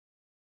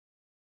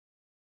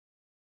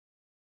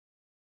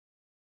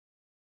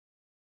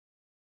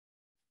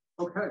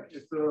Okay,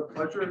 it's a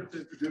pleasure to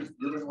introduce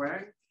Yilin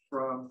Wang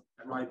from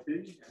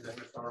MIT and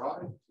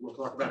MSRI. We'll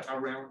talk about how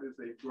round is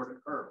a Jordan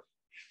curve.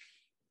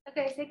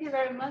 Okay, thank you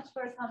very much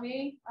for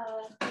coming.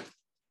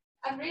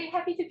 I'm really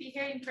happy to be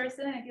here in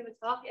person and give a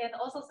talk, and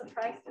also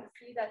surprised to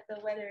see that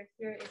the weather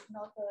here is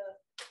not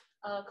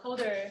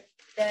colder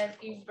than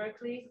in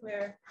Berkeley,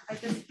 where I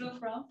just flew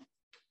from.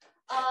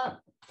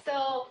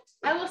 So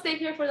I will stay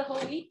here for the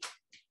whole week,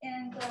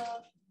 and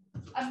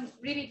I'm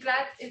really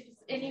glad if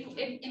any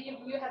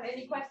of you have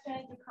any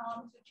questions to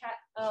come to chat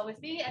with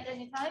me at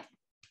any time.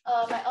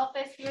 My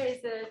office here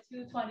is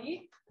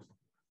 220.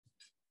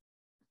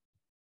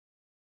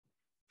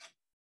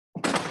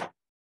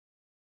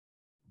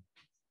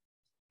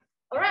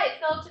 All right,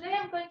 so today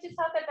I'm going to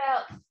talk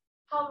about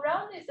how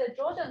round is a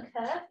Jordan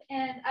curve,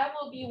 and I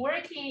will be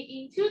working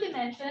in 2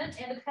 dimensions,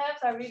 and the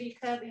curves are really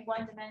curved in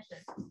 1 dimension.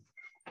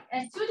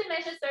 And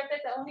 2-dimensional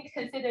surface, I only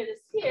consider the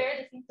sphere,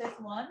 the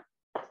simplest one.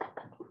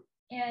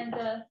 And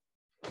a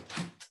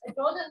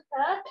Jordan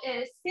curve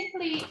is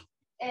simply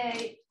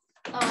a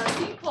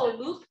simple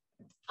loop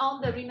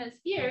on the Riemann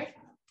sphere.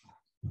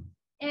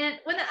 And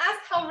when I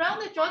asked how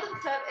round the Jordan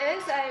curve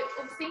is, I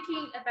was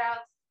thinking about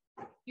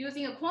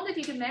using a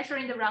quantity to measure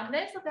in the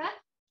roundness of that.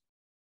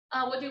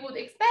 What you would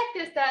expect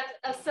is that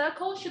a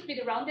circle should be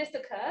the roundest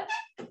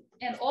curve,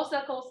 and all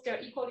circles,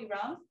 they're equally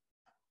round.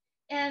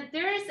 And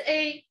there is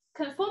a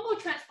conformal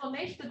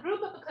transformation, the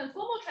group of a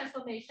conformal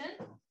transformation.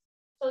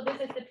 So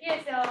this is the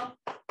PSL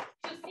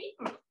 2C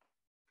group,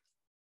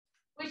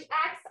 which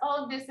acts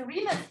on this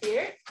Riemann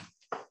sphere.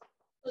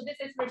 So this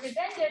is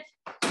represented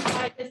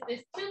by this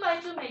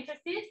 2x2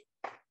 matrices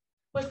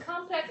with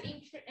complex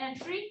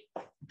entry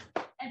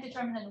and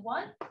determinant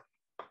 1.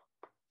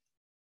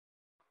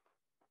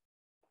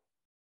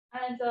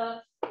 And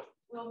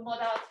we'll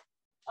model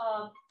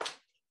out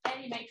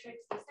any matrix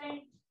the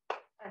same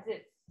as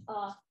its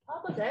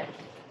opposite.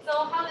 So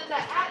how does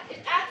that act?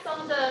 It acts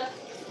on the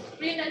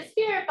Riemann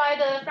sphere by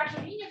the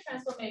fractal linear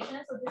transformation.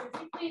 So this is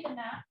simply the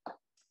map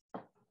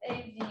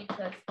AZ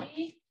plus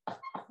B,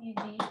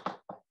 CZ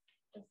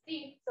plus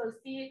C. So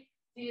C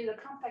is a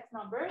complex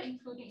number,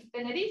 including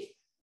infinity.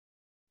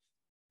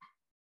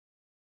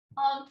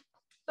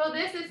 So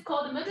this is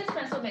called the Moses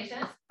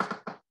transformations.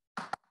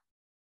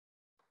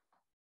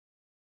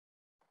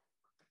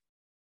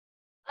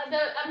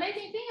 The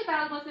amazing thing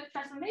about Moses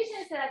transformation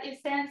is that it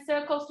sends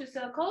circles to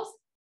circles.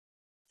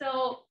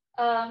 So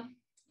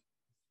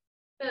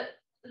the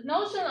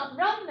notion of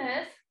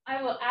roundness,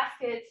 I will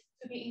ask it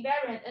to be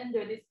invariant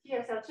under this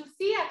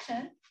PSL2C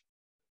action.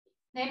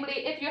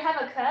 Namely, if you have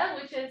a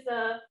curve which is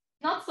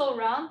not so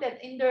round, then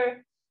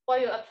under while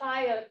you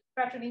apply a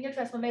fractal linear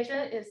transformation,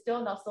 it's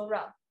still not so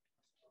round.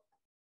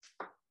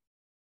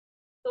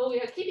 So we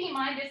are keeping in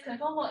mind this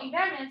conformal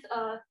invariance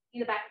in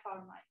the back of our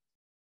mind.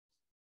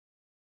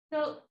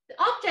 So the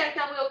object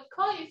that we'll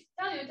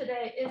tell you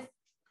today is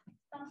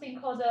something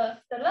called the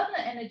Loewner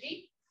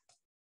energy.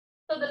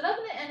 So the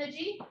Loewner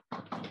energy,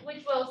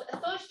 which was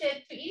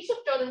associated to each of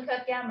Jordan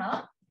curve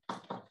gamma,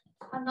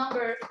 a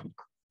number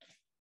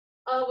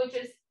which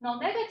is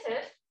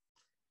non-negative.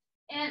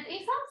 And in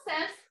some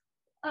sense,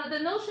 the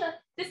notion,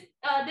 this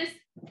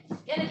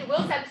energy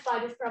will satisfy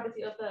this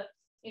property of the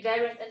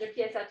invariant under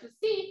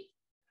PSL2C.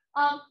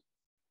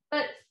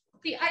 But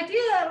the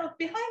idea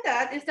behind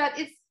that is that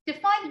it's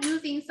defined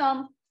using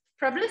some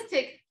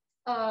probabilistic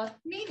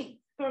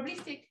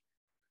probabilistic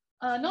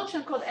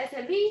notion called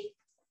SLE,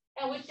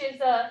 and which is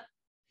a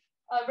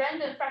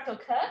random fractal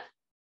curve.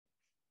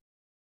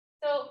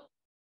 So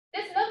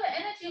this Loewner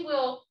energy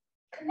will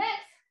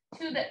connect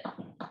to the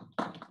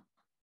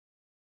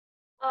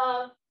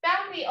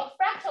boundary of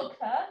fractal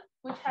curve,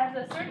 which has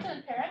a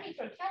certain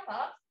parameter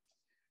kappa,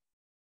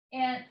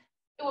 and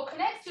it will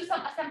connect to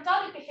some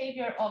asymptotic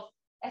behavior of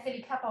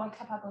SLE kappa when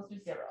kappa goes to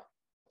 0.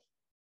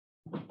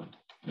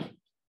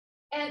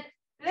 And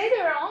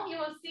later on, you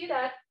will see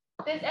that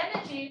this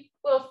energy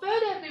will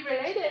further be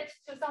related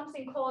to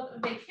something called the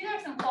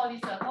Weil-Petersson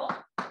quasicircle.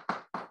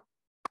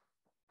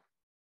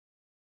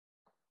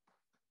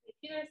 The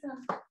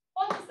Peterson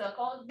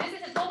quasicircle.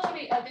 This is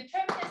totally a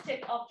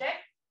deterministic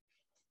object.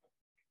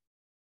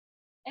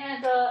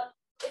 And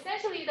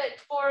essentially, that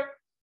for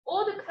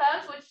all the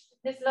curves which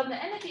this Loewner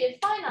energy is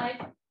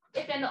finite,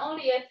 if and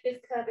only if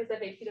this curve is a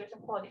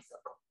Weil-Petersson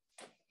quasicircle.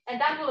 And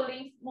that will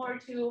link more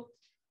to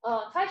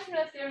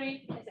Teichmueller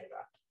theory,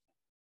 etc.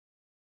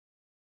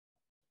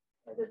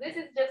 So this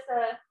is just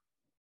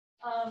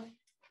an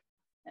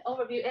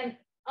overview. And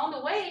on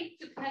the way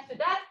to connect to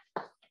that,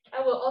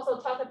 I will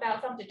also talk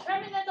about some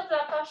determinants of the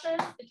Laplacian,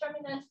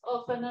 determinants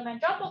of the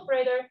Neumann-Job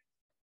operator.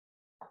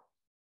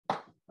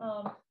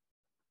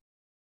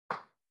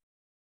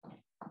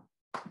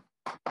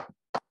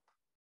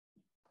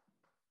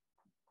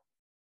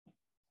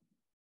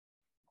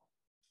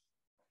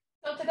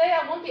 So today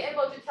I won't be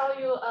able to tell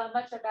you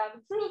much about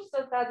the proofs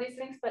about these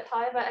links, but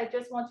however, I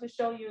just want to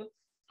show you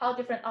how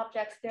different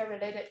objects they're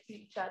related to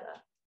each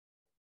other.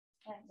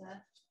 And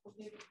hope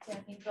you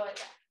can enjoy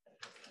that.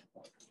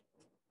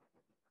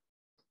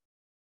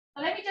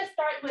 So let me just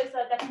start with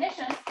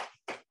definitions.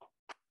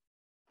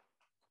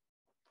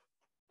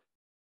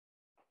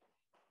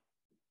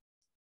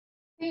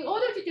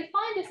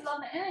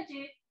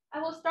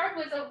 will start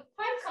with a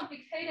quite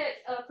complicated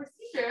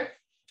procedure,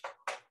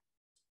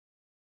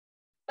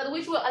 but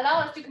which will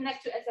allow us to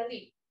connect to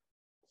SLE.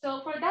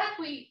 So for that,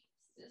 we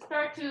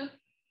start to,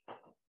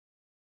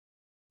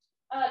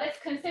 let's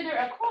consider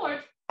a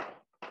chord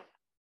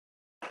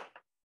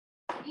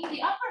in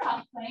the upper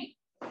half plane.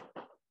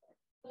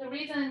 The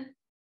reason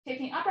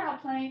taking upper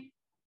half plane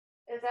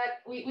is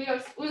that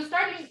we're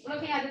starting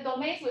looking at the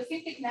domains with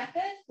simply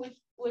connected, which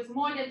with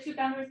more than 2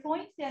 boundary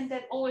points, and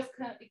that always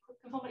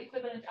conformally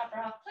equivalent to upper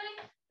half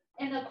plane.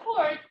 And the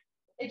chord,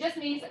 it just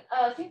means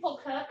a simple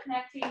curve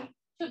connecting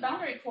 2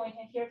 boundary points,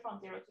 and here from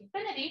 0 to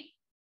infinity.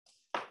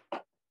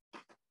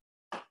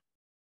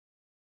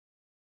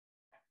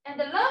 And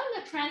the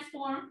Loewner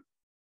transform,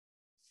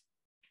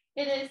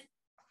 it is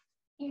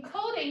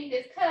encoding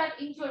this curve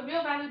into a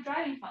real value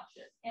driving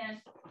function.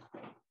 And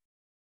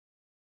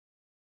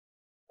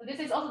this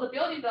is also the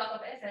building block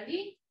of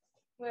SLE,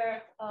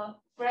 where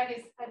Greg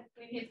is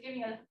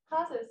giving a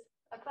class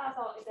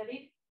on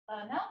SLE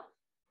now.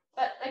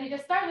 But let me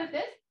just start with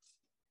this.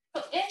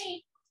 So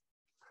any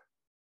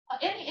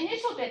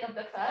initial bit of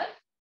the curve,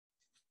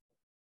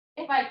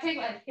 if I take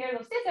a pair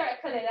of scissors, I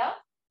cut it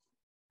out.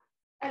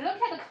 I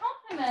look at the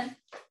complement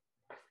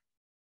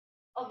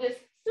of this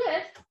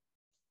slit.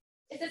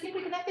 It's a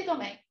simply connected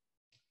domain.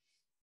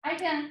 I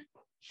can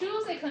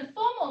choose a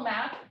conformal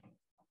map.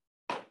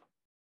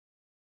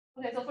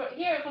 Okay, so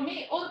for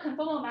me, all the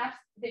conformal maps,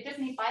 they just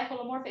mean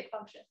biholomorphic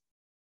function.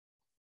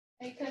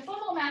 A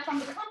conformal map from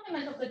the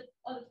complement of the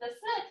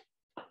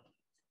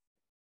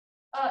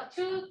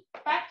slit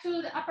back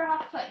to the upper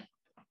half plane.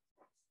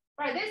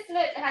 Right, this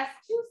slit has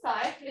 2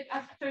 sides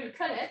after you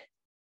cut it.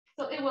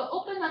 So it will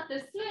open up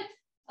the slit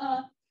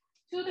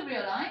to the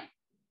real line.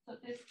 So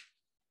this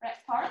red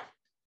part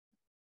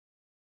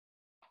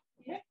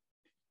here.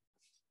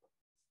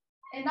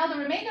 And now the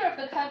remainder of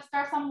the curve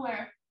starts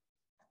somewhere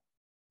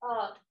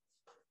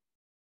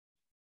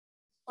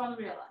from the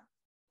real line.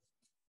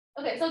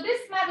 Okay, so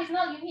this map is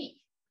not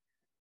unique.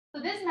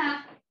 So this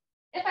map,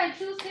 if I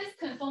choose this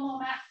conformal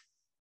map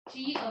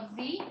G of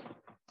Z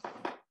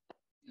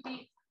to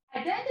be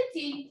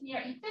identity near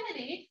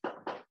infinity,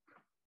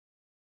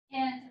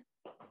 and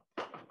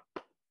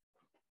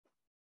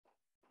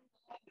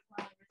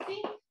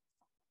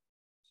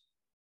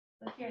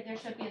so here there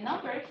should be a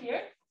number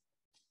here.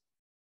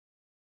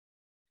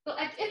 So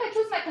if I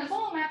choose my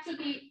conformal map to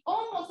be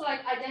almost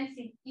like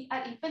identity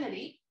at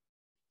infinity,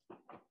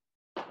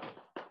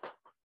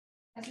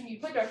 as when you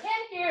put your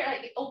hand here,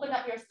 like open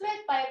up your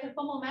slit by a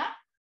conformal map,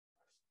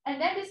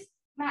 and then this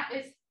map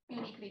is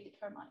uniquely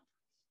determined.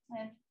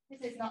 And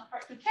this is not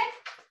hard to check.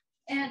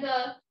 And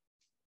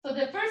so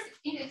the first,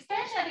 in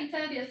expansion at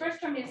infinity, the first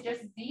term is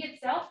just Z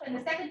itself, and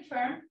the second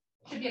term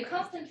should be a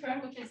constant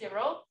term, which is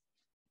 0.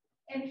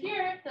 And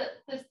here,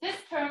 this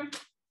term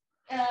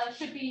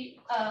should be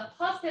a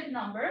positive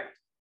number.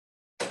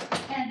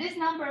 And this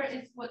number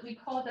is what we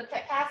call the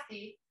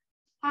capacity,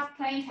 half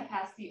plane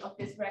capacity of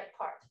this red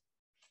part.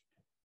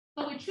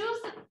 So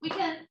we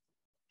can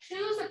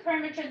choose a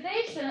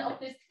parameterization of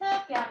this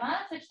curve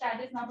gamma such that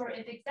this number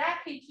is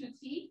exactly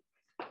 2t.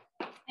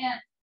 And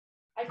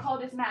I call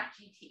this map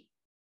GT.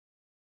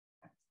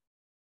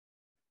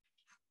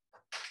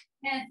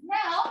 And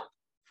now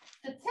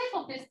the tip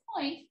of this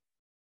point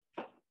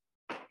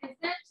is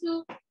set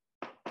to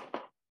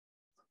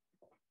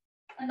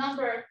a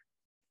number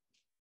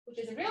which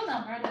is a real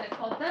number that I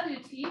call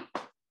WT.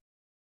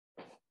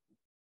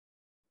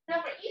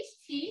 Now for each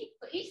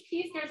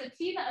piece there's a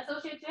t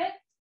associated,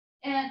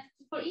 and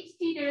for each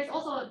t there is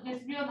also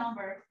this real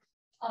number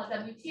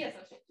WT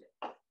associated.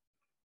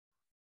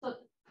 So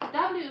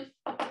W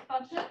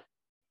function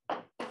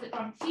is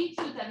from T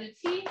to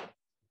WT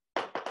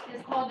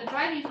is called the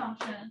driving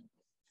function.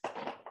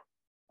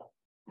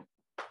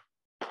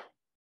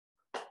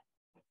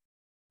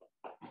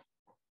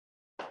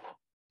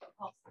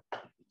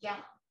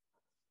 Gamma.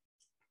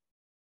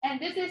 And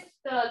this is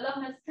the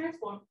Loewner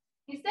transform.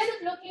 Instead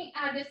of looking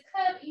at this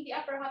curve in the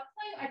upper half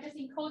plane, I just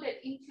encode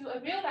it into a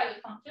real value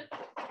function.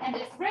 And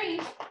its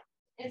range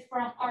is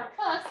from R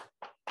plus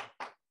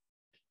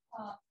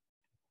R.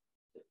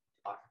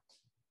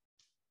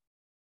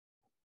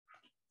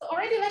 So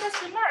already let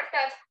us remark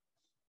that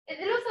it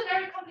looks a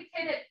very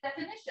complicated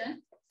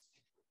definition.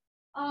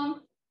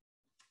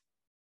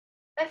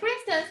 Like for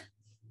instance,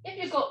 if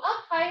you go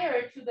up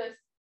higher to this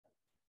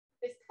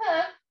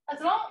curve, as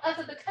long as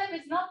the curve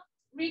is not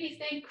really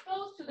staying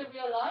close to the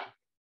real line,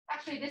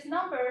 actually this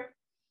number,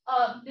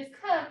 this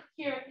curve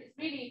here is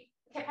really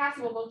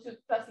capacity will go to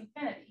plus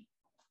infinity.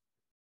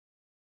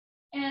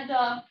 And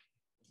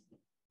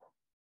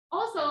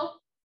also,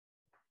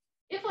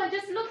 if I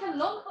just look at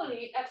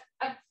locally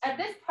at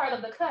this part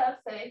of the curve,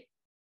 say,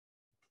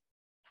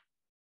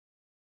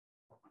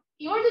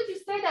 in order to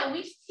say that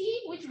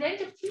which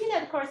range of t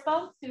that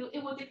corresponds to,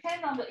 it will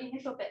depend on the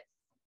initial bit.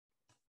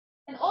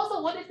 And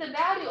also what is the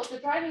value of the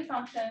driving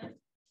function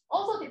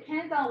also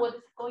depends on what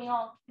is going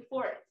on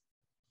before it.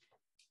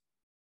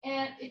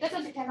 And it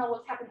doesn't depend on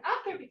what's happened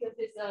after because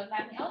this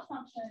mapping out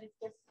function is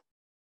just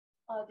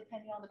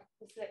depending on the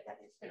slit that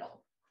is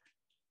below.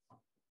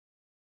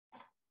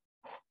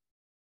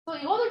 So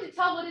in order to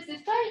tell what is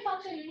this driving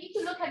function, you need to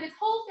look at this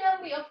whole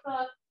family of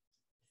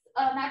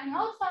mapping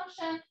out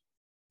function.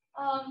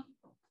 But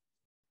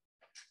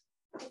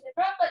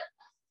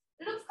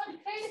it looks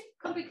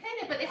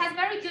complicated, but it has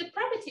very good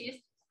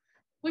properties,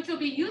 which will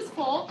be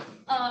useful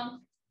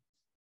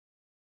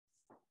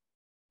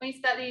when you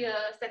study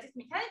statistical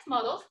mechanics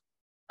models.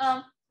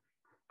 So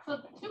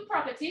two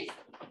properties.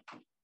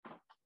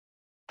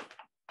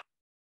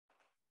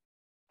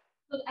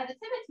 So the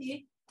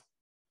additivity.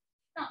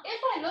 Now,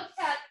 if I look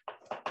at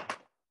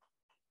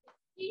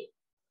T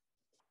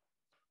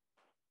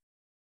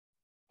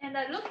and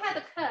I look at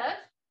the curve,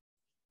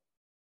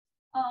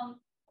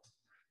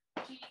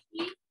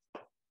 GT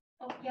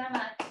of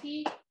gamma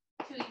T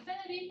to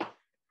infinity.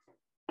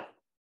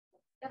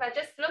 If I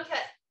just look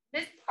at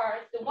this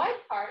part, the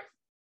white part,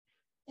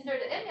 under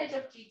the image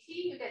of GT,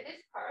 you get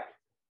this part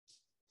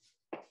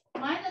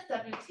minus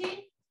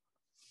WT.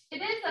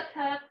 It is a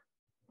curve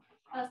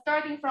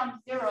starting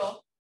from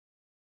 0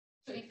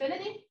 to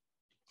infinity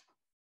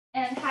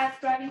and has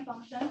driving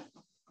function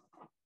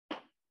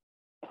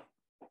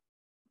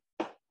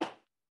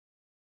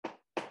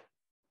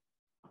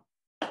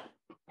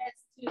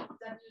s to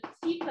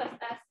WT plus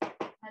s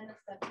minus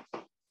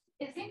WT.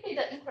 It's simply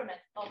the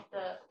increment of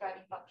the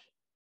driving function.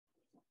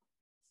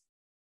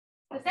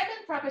 The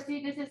second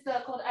property, this is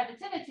called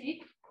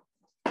additivity.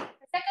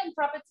 The second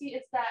property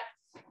is that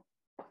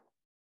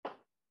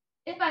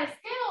if I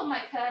scale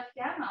my curve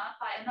gamma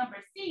by a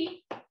number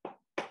c,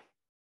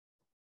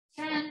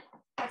 then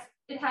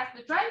it has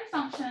the driving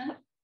function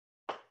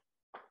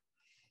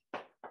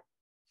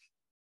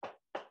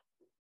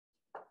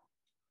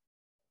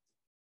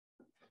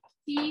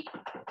t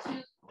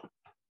to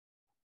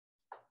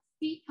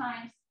c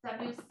times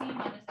wc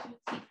minus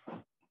 2t.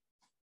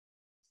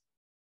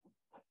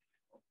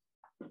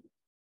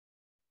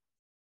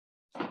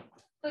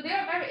 So they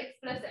are very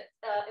explicit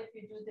if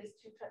you do these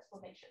two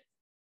transformations.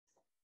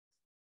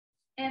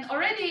 And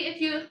already, if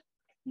you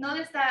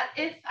notice that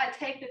if I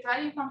take the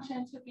driving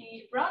function to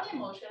be Brownian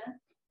motion,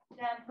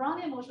 then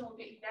Brownian motion will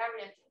be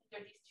invariant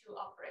under these two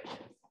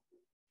operations.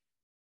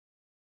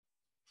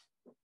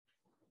 So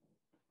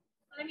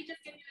let me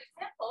just give you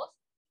examples.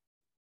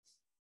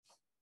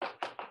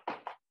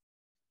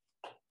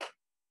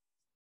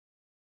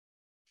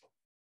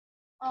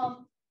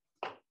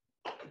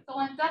 So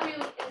when W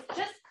is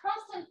just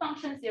constant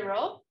function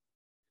 0,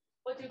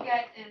 what you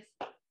get is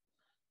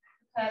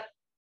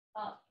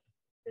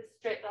this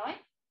straight line.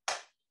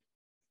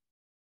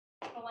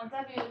 So when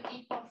W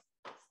equals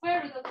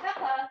square root of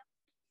kappa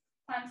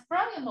times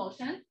Brownian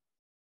motion,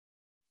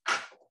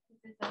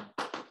 this is a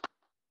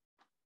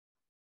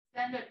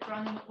standard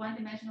Brownian,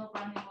 one-dimensional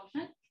Brownian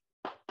motion.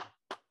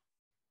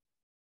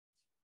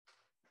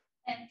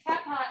 And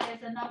kappa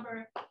is a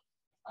number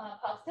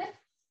positive,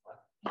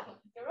 equal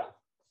to 0.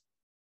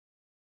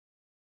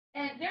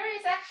 And there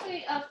is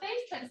actually a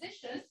phase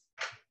transition.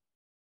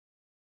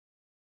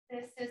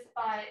 This is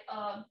by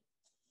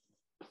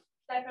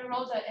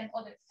Rosa and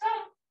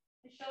Schramm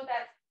to show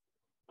that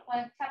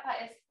when kappa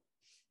is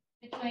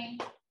between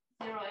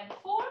 0 and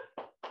 4,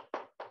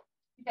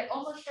 you get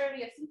almost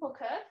surely a simple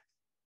curve.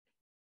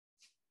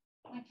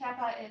 When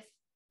kappa is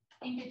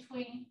in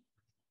between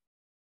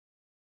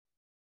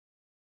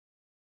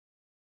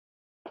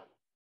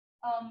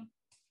 4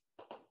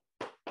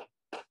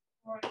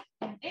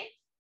 and 8.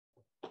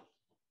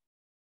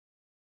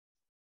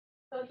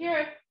 So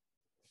here,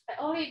 I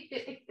only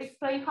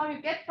explain how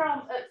you get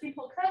from a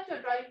simple curve to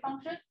a driving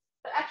function,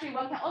 but actually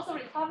one can also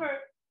recover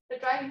the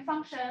driving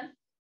function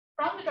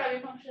from the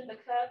driving function, the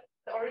curve,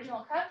 the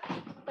original curve,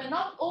 but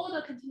not all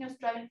the continuous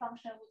driving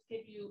function would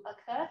give you a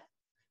curve.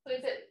 So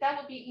that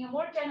would be in a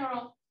more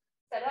general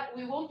setup.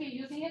 We won't be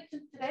using it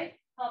today,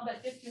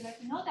 but just to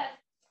let you know that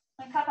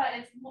when kappa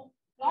is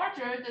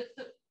larger,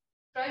 the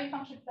driving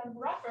function becomes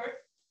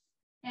rougher,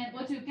 and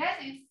what you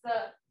get is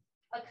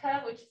a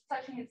curve which is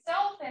touching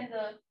itself, and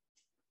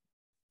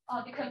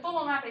the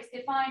conformal map is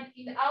defined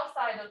in the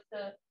outside of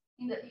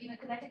in the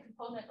kinetic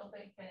component of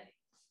the infinity.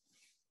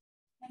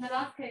 In the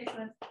last case,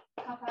 when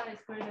kappa is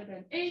greater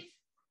than 8,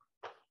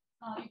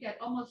 you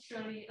get almost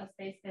surely a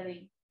space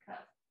filling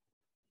curve.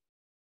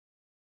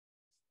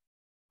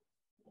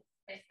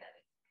 Space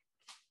filling.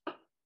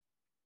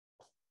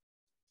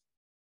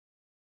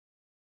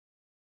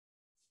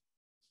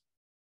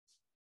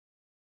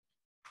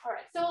 All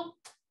right, so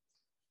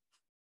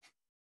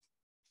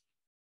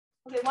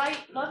okay, why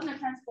Loewner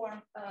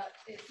transform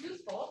is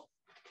useful.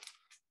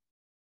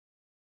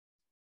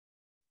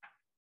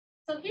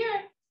 So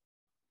here,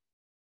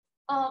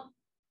 for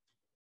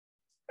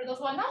those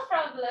who are not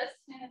probabilists,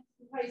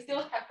 you probably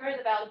still have heard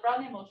about the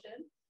Brownian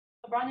motion.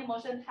 The Brownian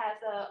motion has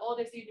all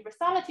this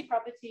universality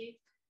property.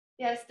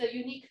 It has the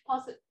unique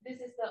this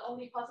is the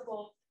only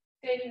possible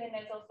scaling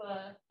limit of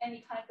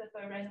any kind of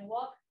a random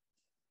walk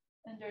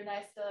under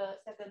nice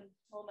second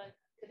moment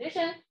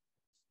condition.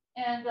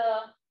 And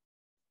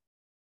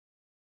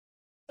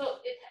so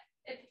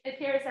it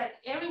appears like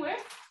everywhere.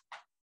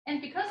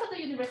 And because of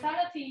the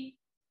universality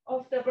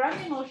of the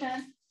Brownian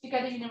motion, you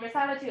get the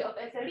universality of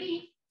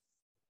SLE.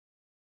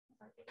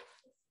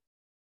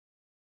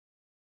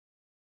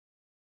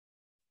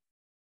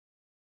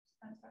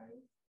 I'm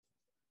sorry.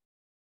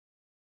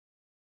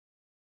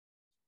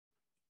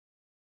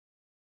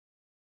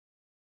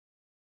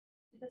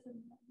 It doesn't.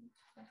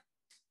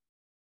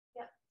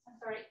 Yeah, I'm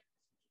sorry.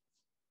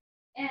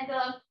 And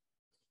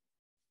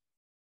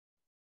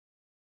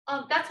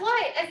that's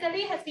why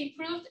SLE has been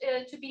proved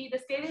to be the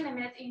scaling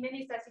limit in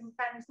many statistical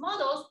finite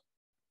models.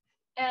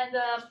 And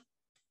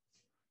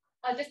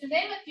just to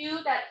name a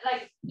few that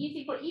like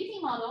easy for easy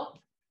model.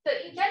 So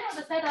in general,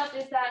 the setup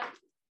is that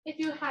if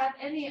you have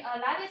any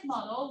lattice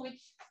model,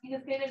 which in the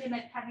scaling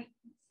limit having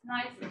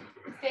nice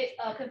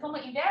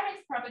conformal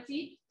invariance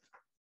property,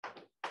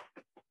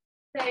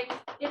 say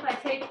if I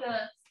take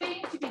the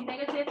spin to be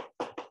negative,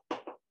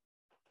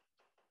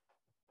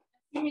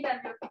 assuming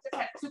that you just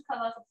have two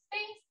colors of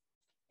spins,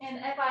 and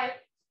if I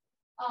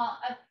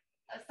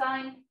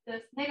assign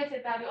this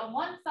negative value on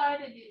one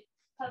side and the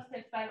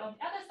positive value on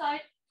the other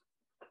side,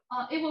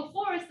 it will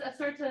force a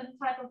certain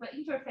type of an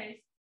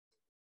interface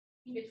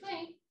in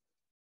between.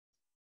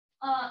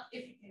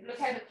 If you look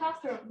at the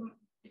cluster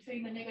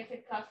between the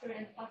negative cluster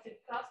and the positive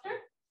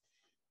cluster,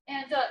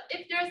 and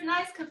if there's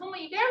nice conformal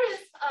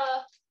invariance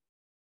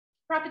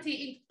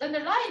property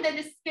underlying, then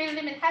the scale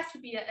limit has to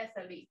be an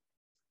SLE.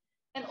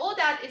 And all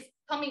that is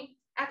coming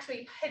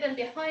actually hidden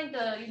behind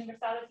the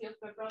universality of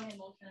the Brownian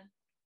motion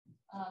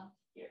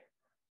here.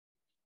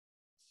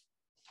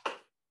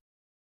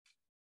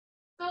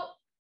 So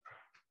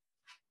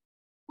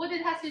what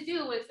it has to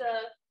do with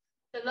the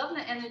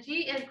Loewner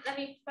energy, and let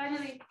me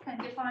finally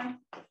define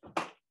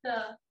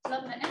the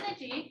Loewner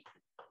energy.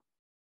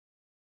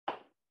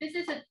 This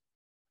is a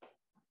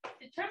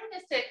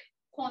deterministic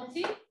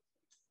quantity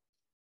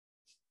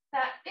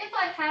that if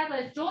I have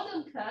a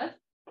Jordan curve,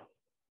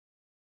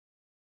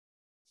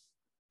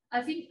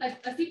 a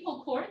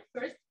simple chord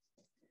first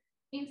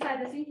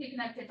inside the simply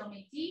connected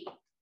domain D,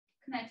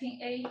 connecting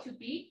A to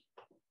B,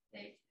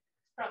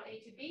 from A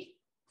to B.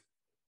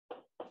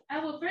 I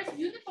will first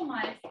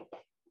uniformize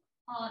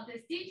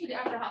this D to the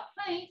upper half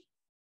plane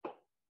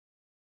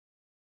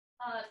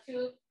to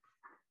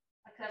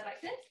a curve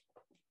like this,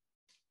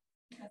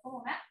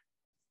 conformal map.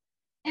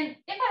 And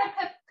if I have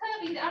a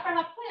curve in the upper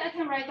half plane, I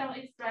can write down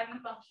its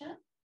driving function.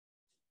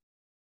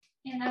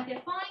 And I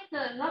define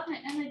the Loewner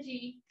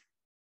energy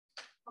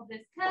of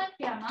this curve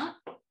gamma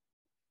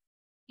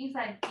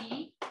inside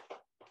D,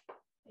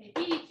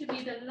 B to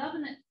be the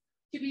Loewner,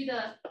 to be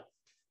the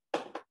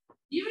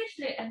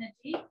Dirichlet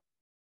energy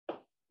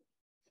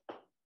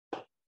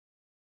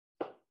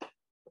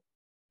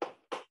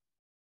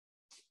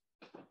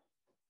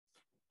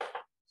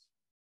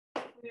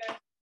where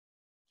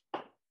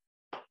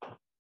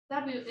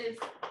W is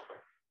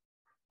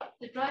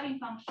the driving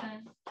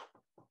function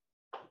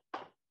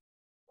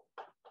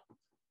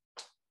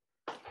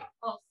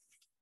of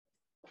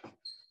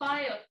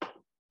phi of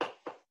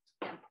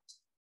gamma.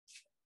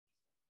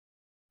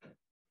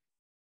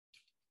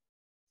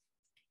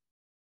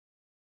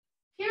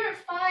 Here,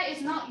 phi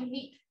is not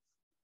unique.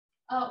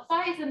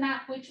 Phi is a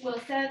map which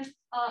will send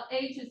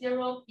A to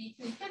 0, B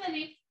to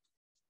infinity.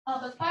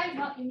 But phi is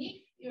not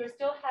unique. You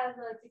still have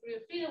a degree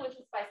of freedom, which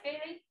is by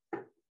scaling.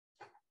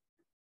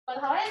 But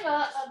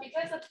however,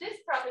 because of this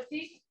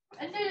property,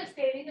 under the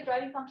scaling, the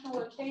driving function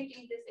will change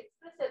in this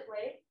explicit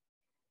way.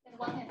 And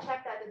one can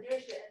check that the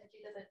Dirichlet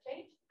energy doesn't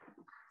change.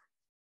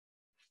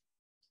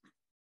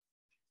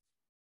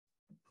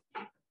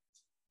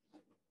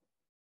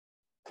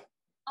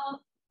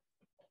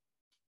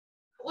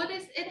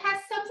 It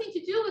has something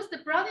to do with the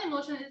Brownian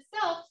motion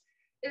itself,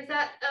 is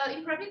that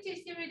in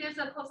probability theory, there's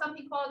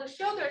something called the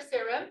Schroeder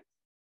theorem,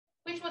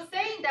 which was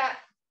saying that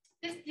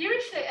this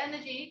Dirichlet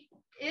energy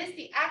is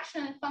the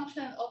action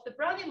function of the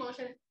Brownian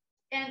motion,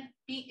 and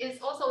B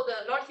is also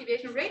the large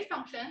deviation rate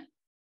function.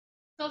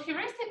 So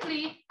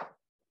heuristically,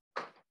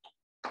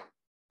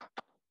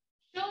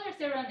 Schroeder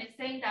theorem is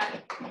saying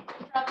that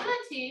the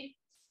probability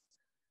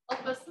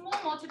of a small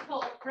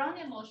multiple of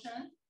Brownian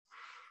motion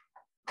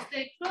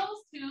stay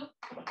close to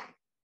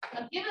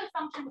a given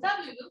function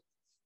W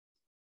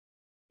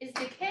is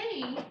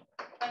decaying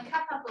when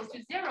kappa goes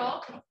to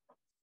 0,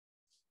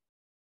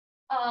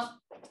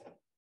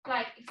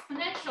 like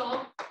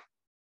exponential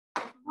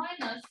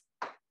minus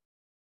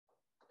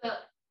the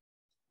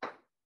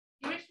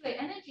Dirichlet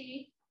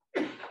energy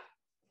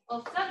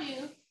of W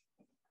divided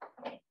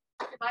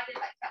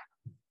by kappa.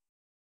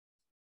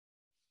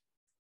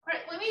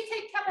 Right, when we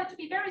take kappa to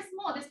be very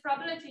small, this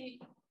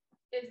probability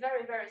is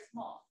very, very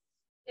small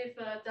if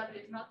W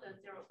is not a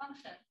 0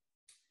 function.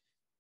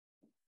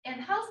 And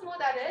how small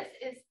that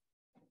is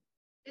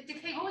it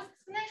decaying always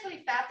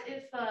exponentially fast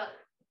if the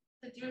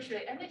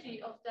Dirichlet energy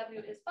of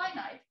W is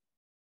finite.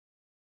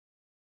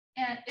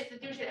 And if the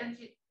Dirichlet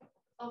energy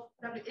of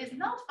W is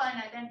not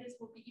finite, then this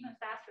will be even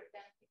faster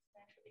than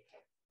exponential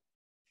decay.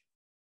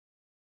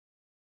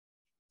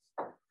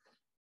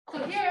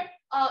 So here,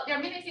 there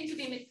are many things to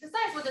be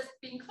precise. What does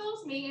being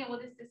close mean, and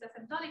what does this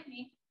asymptotic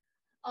mean?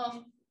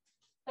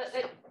 But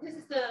this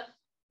is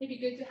maybe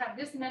good to have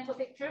this mental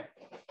picture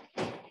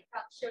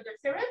about Schroeder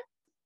theorem.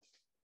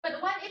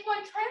 But when it if I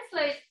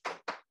translate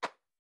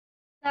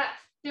that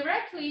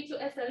directly to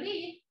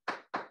SLE,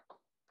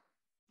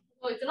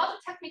 well, it's a lot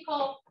of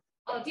technical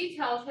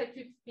details that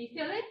to be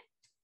filled in,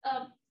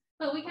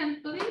 but we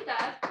can believe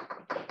that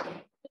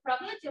the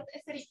probability of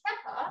SLE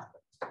kappa,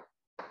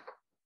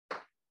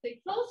 they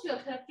close to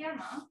a curve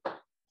gamma,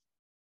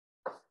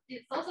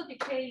 it's also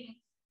decaying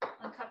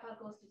when kappa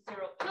goes to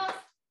 0 plus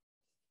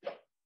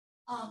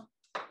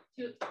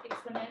to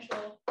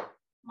exponential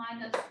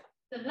minus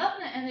the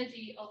Loewner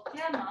energy of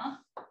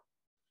gamma,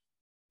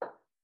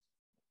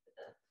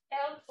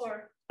 L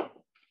for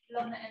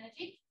Loewner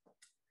energy,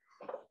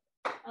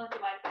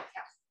 divided by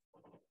tau.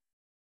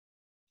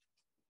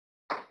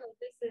 So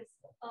this is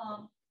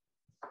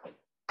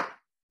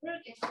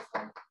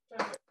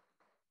further.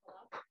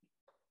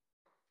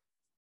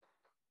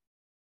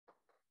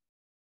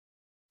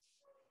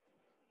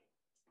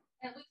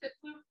 And we could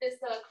prove this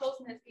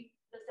closeness in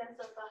the sense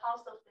of the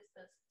house of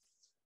distance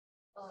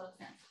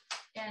sense.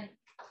 And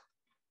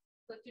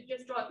so to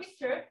just draw a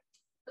picture,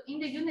 so in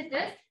the unit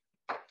disk,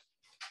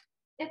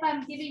 if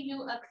I'm giving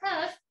you a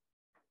curve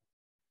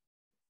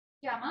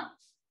gamma,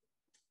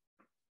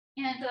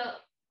 and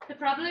the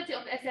probability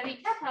of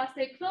SLE kappa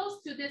stay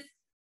close to this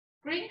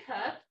green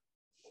curve,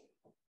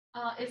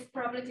 its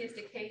probability is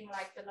decaying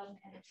like the Loewner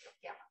energy of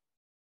gamma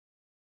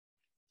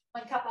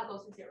when kappa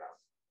goes to 0.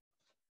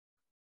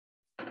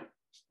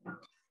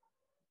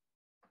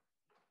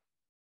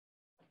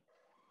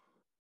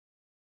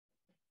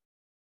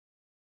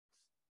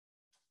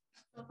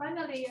 So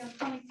finally, I'm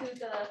coming to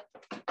the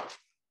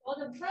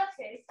Jordan curve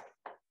case.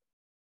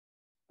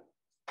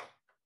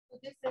 So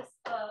this is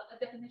a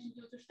definition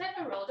due to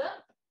Schramm-Loewner.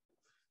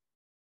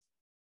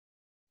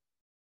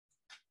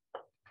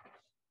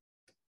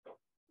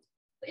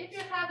 So if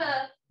you have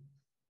a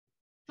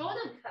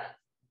Jordan curve,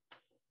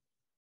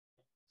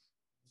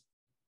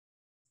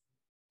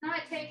 now I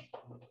take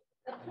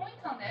a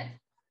point on it.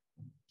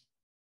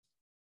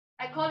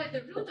 I call it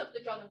the root of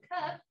the Jordan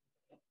curve.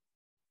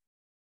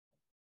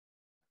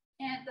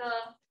 And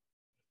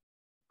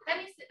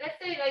let's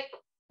say like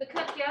the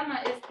curve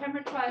gamma is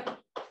parameterized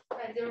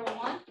by 0,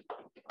 1,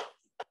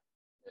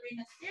 the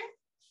Riemann sphere.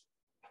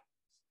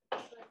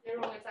 So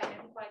 0 is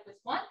identified with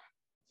 1.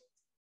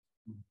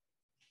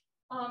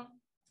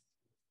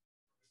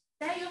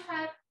 Then you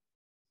have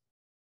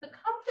the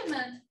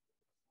complement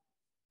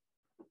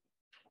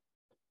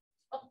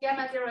of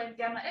gamma 0 and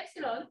gamma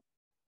epsilon.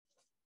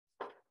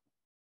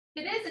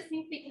 It is a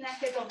simply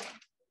connected domain.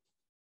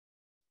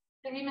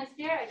 The Riemann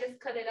sphere, I just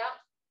cut it out,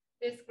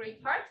 this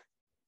green part.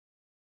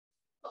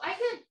 So I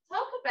can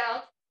talk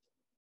about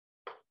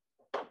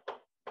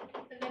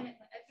the limit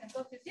when x can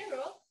go to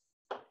 0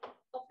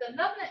 of the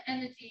Loewner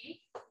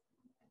energy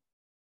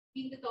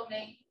in the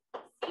domain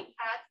C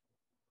hat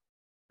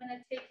when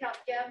I take out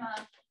gamma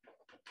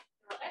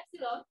or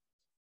epsilon,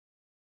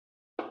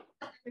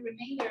 and the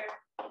remainder.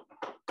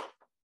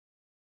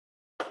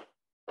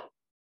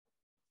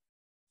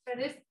 So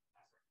this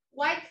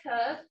white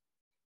curve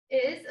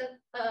is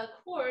a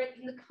chord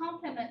in the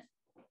complement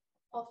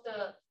of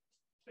the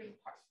green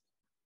part.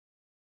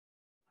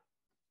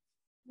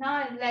 Now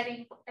I'm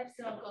letting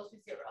epsilon go to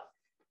 0.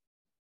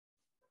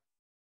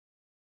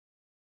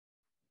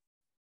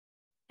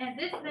 And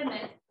this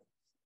limit,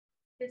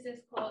 this is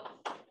called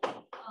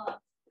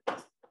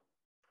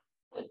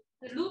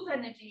the loop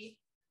energy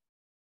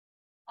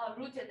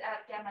rooted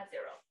at gamma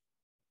 0.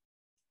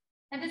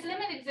 And this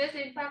limit exists,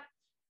 in fact,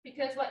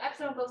 because when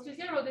epsilon goes to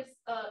 0, this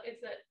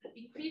is an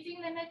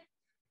increasing limit.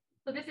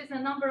 So this is a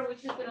number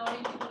which is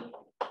belonging to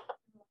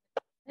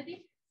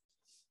infinity.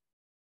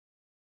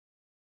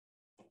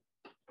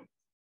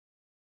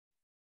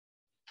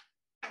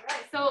 All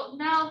right, so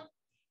now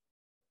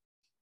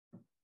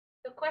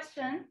the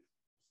question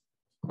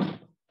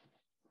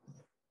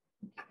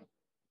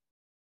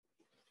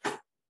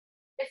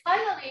is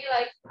finally,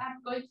 like,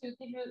 I'm going to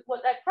give you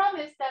what I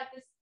promised, that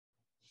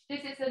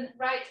this is the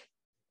right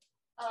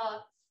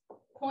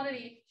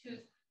quantity to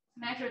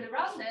measure the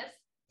roundness.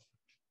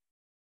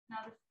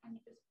 Now let me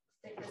just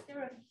take the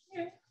 0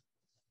 here.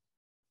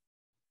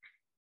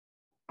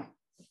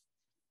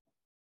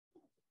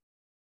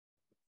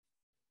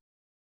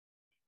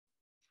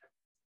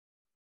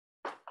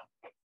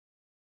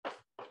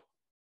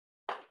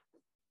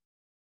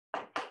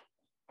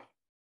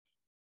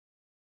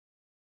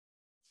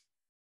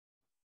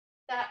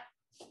 That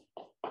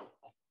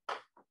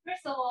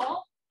first of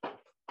all,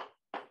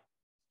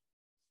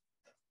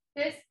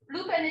 this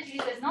loop energy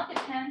does not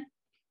depend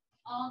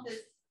on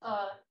this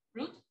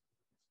root,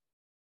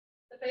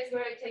 the place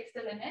where it takes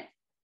the limit.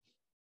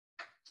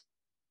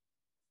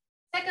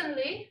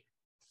 Secondly,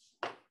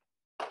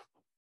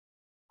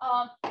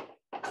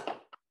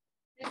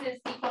 this is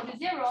equal to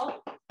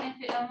 0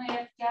 if only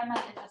if gamma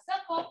is a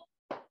circle.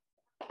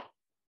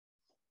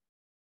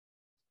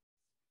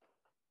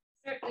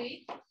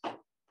 Thirdly,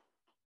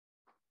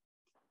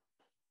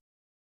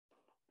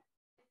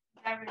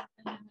 invariant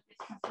limit of this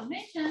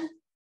transformation.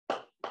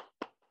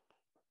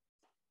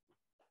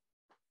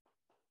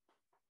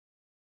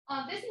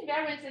 This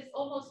invariance is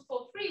almost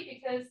for free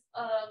because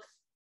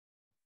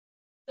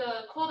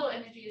the Kodo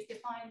energy is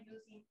defined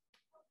using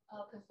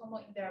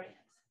conformal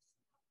invariance.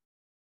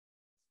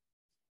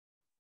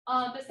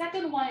 The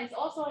second one is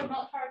also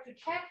not hard to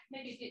check.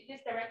 Maybe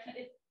this direction,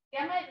 if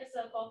gamma is a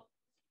circle,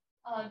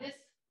 this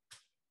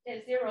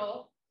is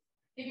 0.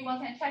 Maybe one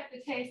can check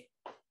the case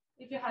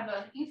if you have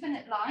an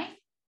infinite line.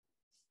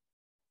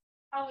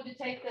 How would you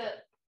take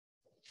the,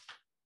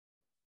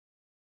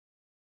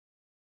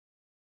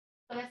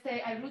 so let's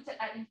say I root it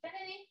at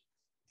infinity.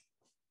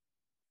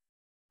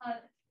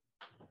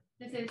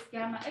 This is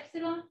gamma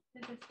epsilon,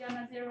 this is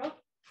gamma 0.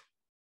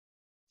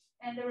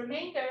 And the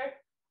remainder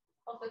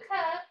of the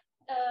curve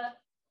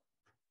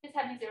is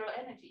having 0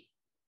 energy.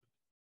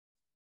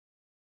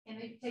 And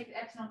if you take the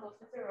epsilon goes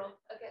to 0,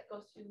 again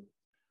goes to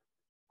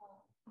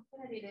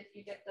infinity, that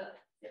you get the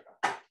 0.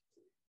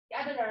 The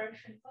other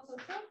direction is also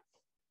true.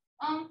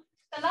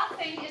 The last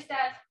thing is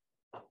that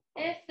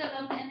if the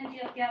Loewner energy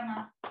of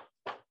gamma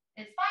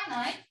is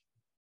finite,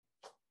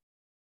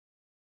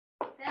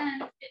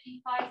 then it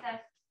implies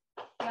that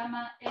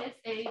gamma is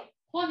a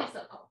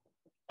quasicircle.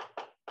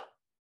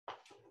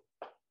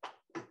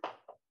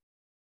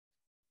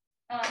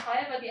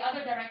 However, the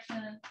other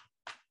direction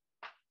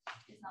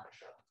is not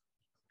true.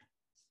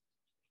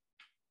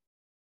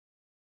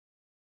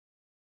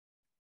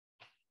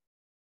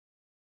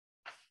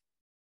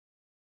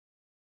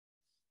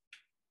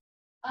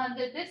 And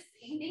this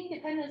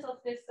independence of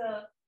this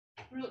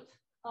root,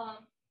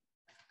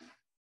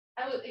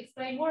 I will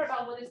explain more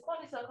about what is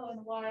quasicircle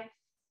and why.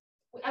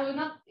 I will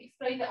not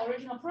explain the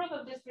original proof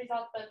of this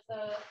result, but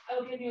I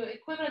will give you an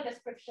equivalent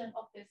description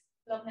of this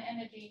Loewner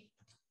energy.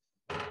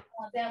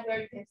 Then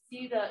where you can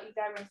see the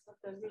invariance of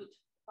the root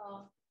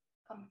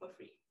coming for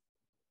free.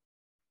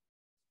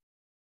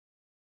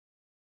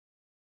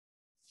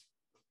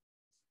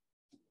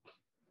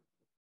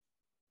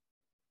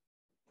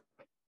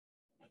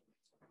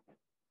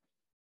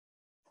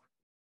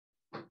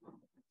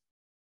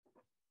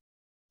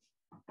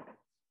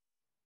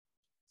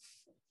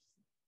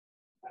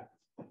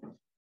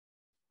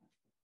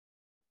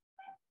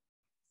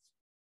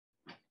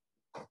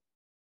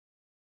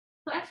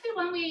 So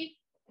actually,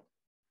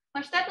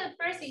 when Stefan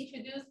first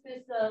introduced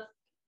this,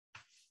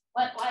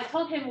 when I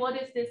told him what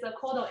is this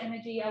Kodo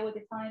energy, I would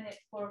define it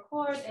for a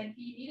chord, and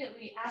he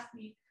immediately asked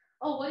me,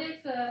 "Oh,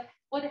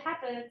 what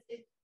happens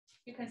if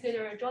you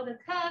consider a Jordan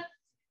curve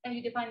and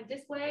you define it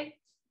this way?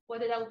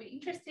 Whether that would be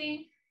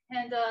interesting?"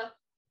 And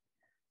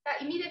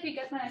that immediately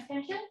got my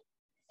attention,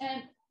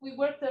 and we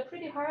worked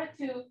pretty hard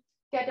to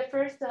get the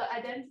first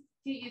identity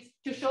is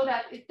to show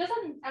that it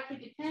doesn't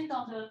actually depend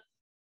on the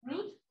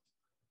root.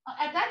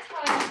 At that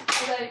time,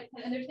 as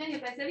I understand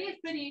it, SLE is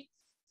pretty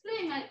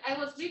slim. I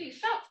was really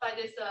shocked by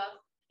this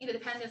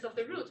independence of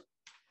the root.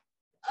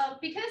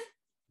 Because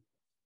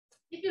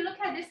if you look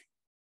at this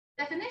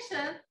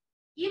definition,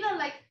 even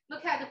like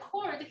look at the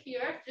chord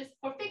here, just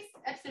for fixed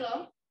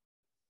epsilon,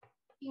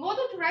 in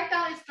order to write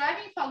down its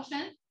driving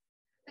function,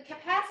 the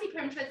capacity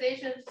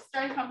parameterization is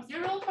starting from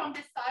 0 from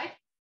this side,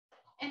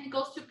 and it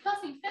goes to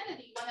plus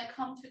infinity when I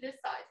come to this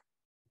side.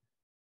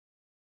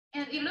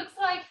 And it looks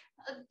like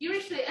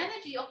usually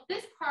energy of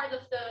this part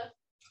of the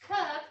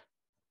curve,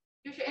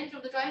 usually energy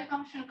of the driving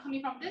function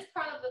coming from this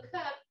part of the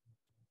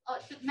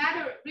curve should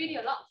matter really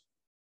a lot.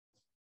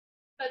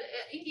 But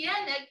in the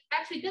end, it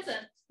actually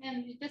doesn't.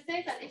 And it just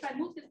says that if I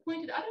move this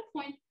point to the other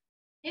point,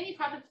 any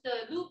part of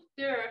the loop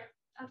there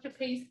actually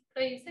plays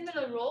a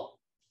similar role.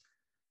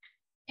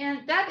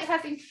 And that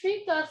has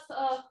intrigued us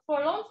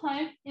for a long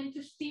time, and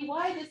to see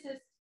why this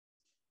is.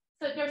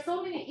 So there's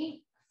so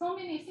many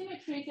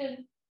symmetries,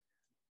 and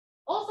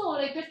also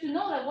like just to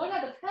know that what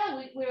are the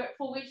curve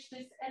for which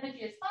this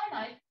energy is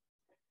finite.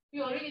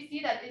 You already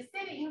see that it's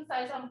sitting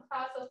inside some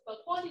class of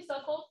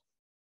quasicircles,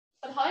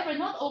 but however,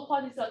 not all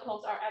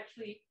quasicircles are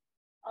actually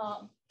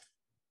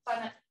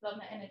finite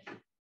Loewner energy.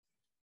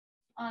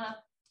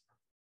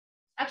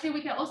 Actually,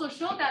 we can also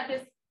show that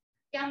this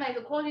gamma is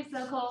a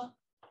quasicircle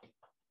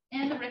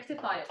and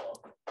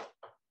rectifiable.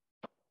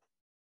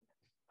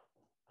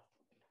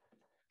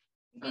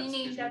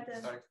 Meaning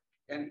that sorry.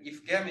 And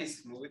if gamma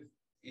is smooth,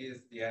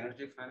 is the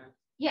energy finite?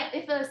 Yeah,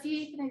 if a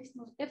C is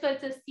smooth, if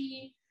it's a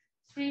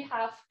C3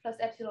 half plus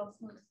epsilon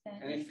smooth,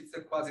 then. And if it's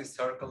a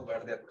quasicircle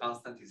where that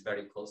constant is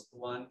very close to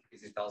 1,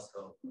 is it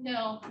also?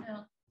 No.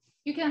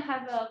 You can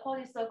have a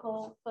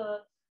quasicircle,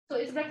 so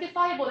it's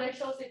rectifiable. That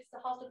shows it's the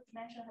house of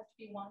dimension has to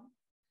be 1,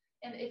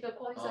 and if a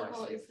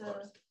quasicircle is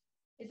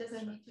it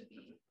doesn't need to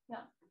be,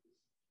 yeah.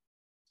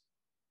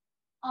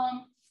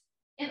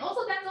 And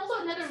also that's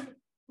also another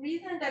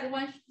reason that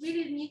one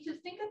really need to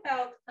think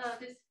about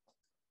this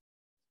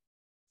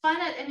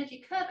finite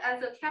energy curve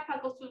as a kappa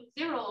goes to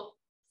 0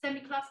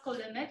 semi-classical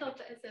limit of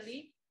the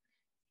SLE.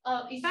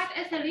 In fact,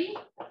 SLE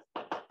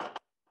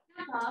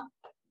kappa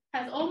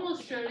has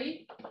almost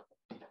surely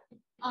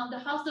the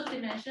house of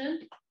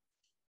dimension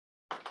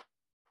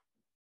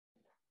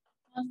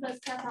 1 plus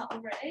kappa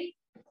over A.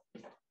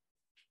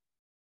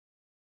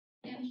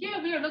 And here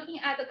we are looking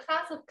at the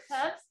class of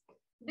curves.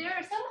 They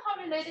are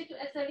somehow related to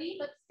SLE,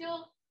 but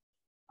still,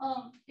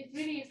 it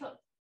really is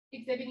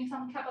exhibiting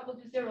some kappa goes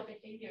to 0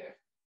 behavior.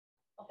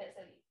 of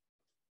SLE.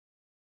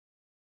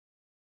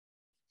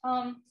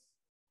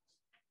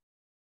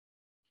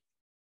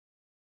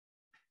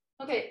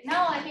 Okay,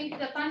 now I think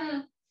the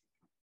final.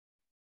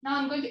 Now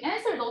I'm going to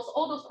answer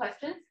all those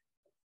questions.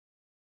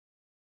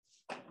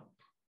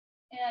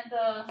 And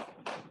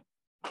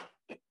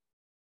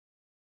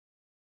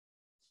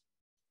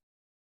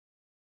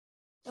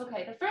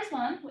okay, the first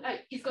one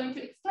is going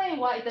to explain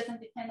why it doesn't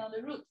depend on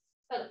the root,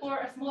 but for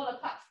a smaller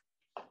class.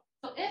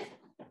 So if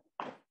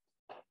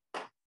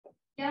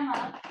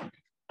gamma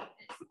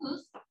is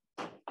smooth,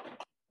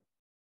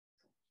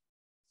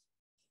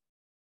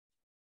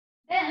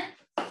 then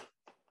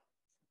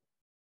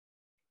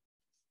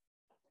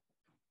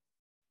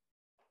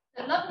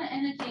the Loewner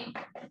energy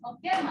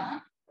of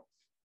gamma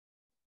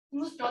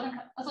smooth Jordan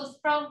curve. So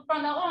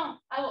from now on,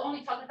 I will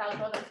only talk about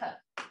Jordan curve.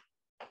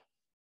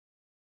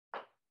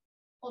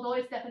 Although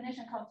its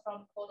definition comes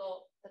from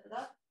Kodo,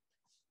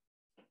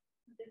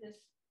 this is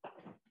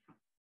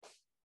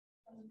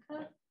Jordan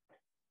curve.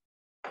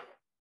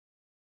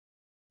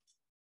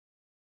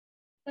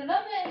 The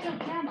Loewner energy of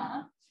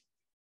gamma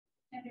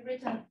can be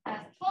written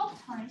as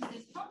 12 times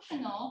this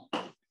functional.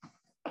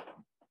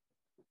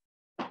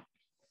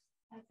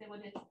 Let's say what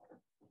is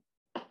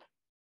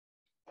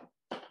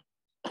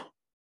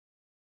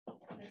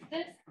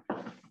this?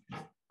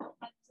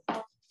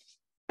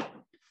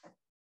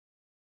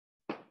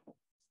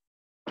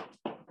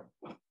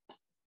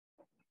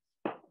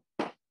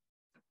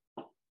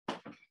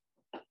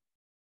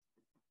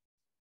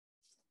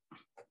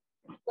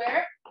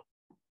 Where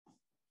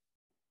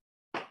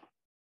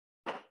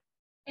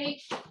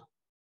H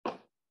of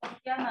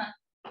gamma.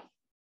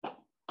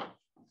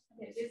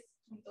 Okay, this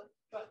we go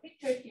draw a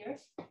picture here.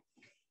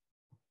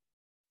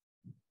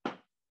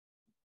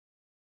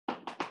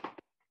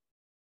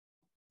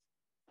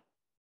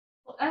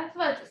 So I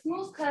put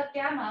smooth curve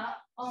gamma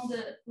on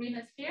the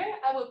Riemann sphere.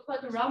 I will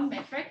put a round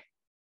metric.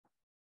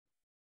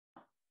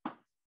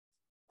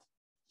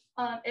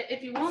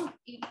 If you want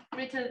it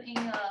written in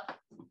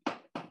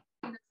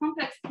the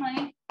complex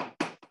plane,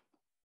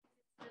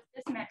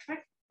 this metric.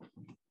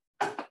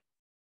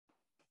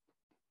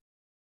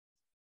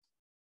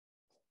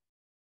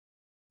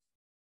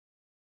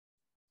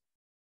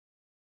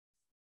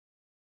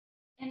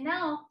 And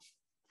now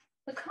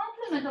the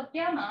complement of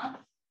gamma,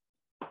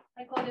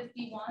 I call this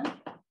D1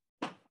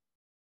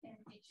 and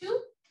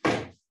D2.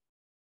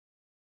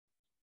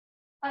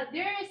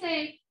 There is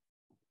a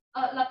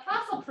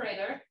Laplace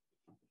operator.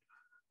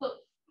 So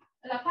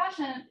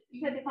Laplacian,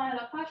 you can define a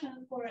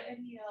Laplacian for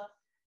any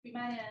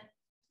Riemannian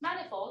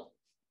manifold.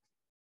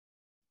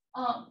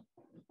 The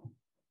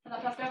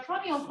Laplace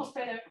Beltramian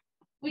operator,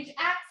 which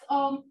acts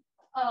on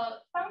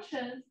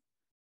functions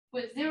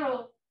with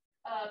zero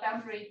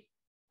boundary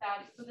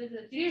value. So this is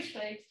a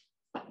Dirichlet.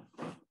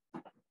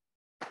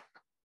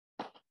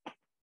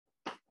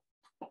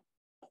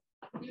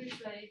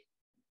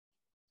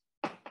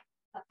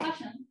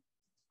 Laplacian.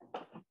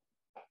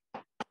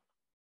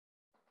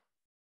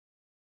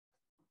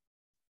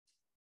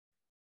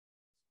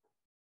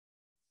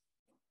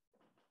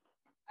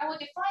 I will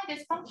define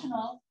this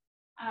functional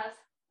as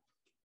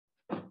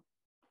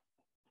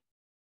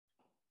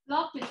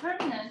log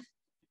determinant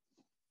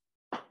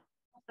of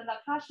the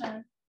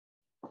Laplacian.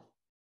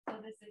 So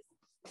this is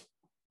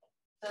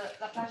the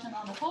Laplacian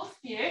on the whole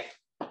sphere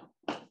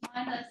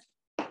minus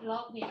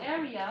log the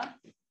area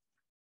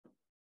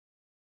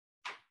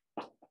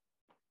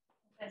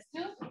S2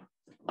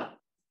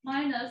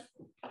 minus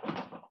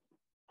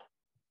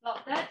log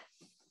that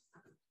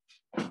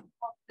of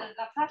the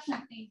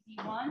Laplacian in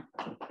D1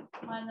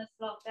 minus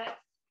log that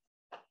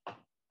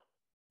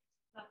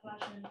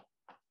Laplacian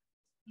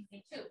in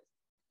D2.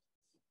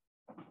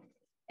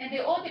 And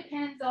it all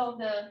depends on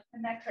the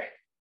metric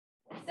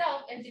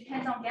itself. It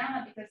depends on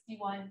gamma because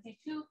D1 and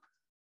D2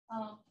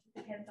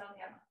 depends on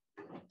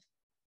gamma.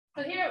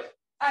 So here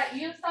I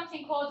use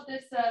something called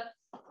this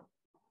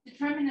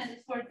determinant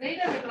is for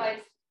zeta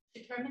regularized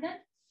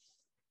determinant.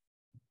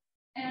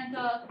 And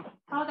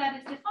how that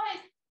is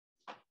defined.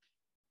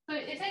 So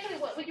essentially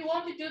what you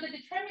want to do, the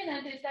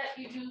determinant is that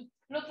you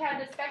look at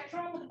the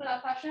spectrum of the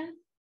Laplacian.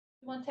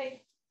 You want to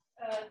take,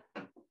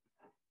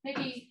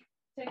 maybe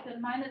take the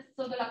minus,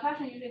 so the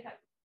Laplacian usually have,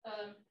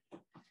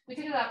 we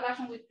take the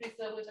Laplacian with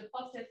the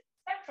positive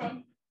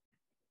spectrum,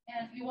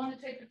 and you want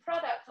to take the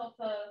product of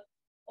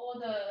all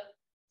the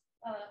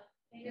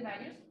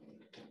eigenvalues.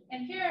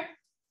 And here,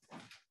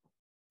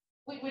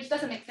 which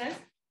doesn't make sense,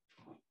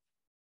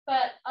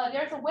 but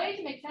there's a way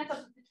to make sense of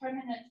the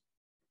determinant.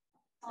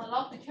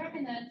 Log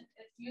determinant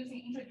is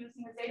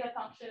introducing a zeta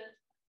function.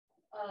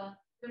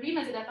 The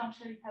Riemann zeta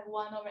function have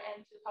 1 over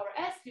n to the power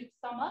s to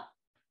sum up.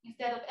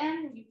 Instead of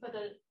n, you put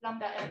the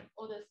lambda n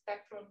or the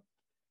spectrum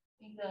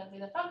in the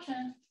zeta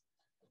function.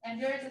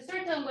 And there is a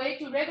certain way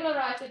to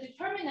regularize the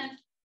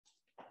determinant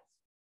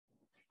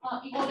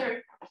in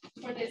order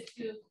for this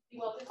to be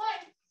well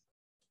defined.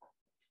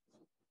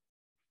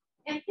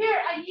 And here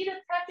I need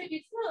a graph to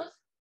be smooth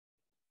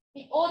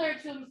in order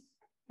to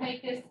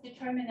make this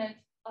determinant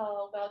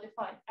well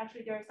defined.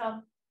 Actually, there are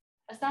some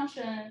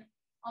assumptions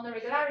on the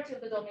regularity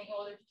of the domain in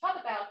order to talk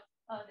about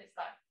this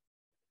guy.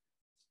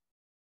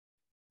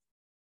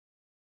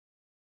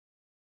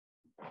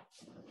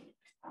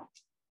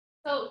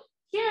 So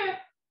here,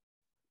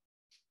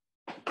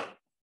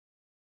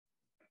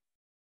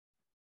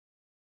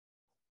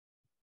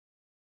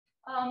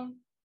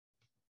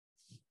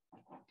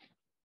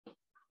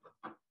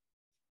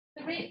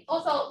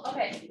 also,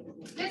 okay,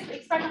 this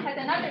expression has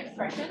another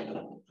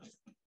expression.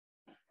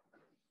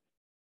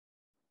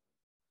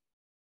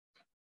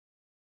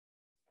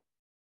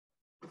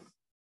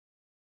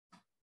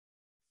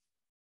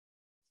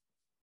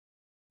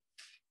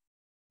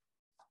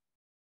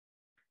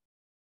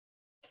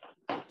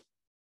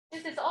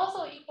 This is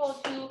also equal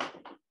to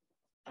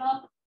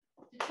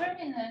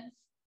determinant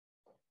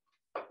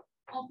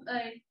of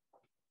a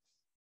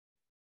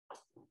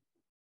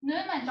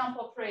Neumann jump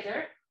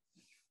operator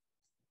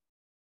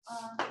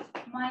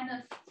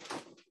minus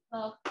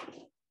log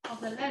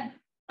of the length.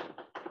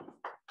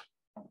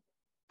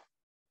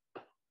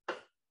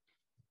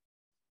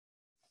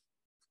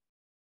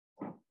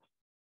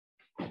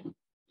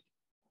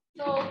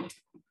 So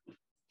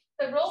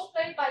the role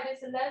played by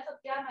this length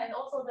of gamma and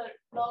also the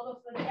log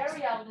of the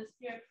area of the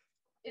sphere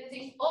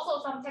is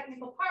also some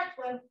technical part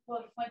when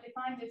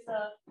define this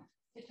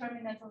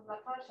determinant of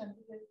Laplacian,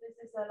 because this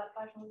is a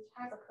Laplacian which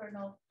has a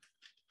kernel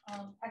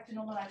has to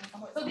normalize in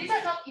some way. So these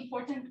are not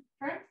important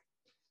terms.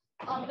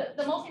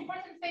 The most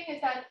important thing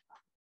is that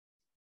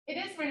it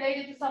is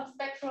related to some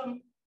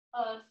spectrum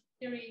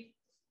theory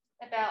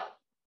about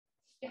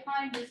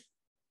behind this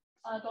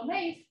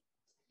domain.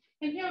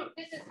 And here,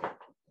 this is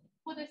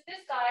what is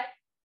this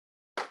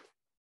guy,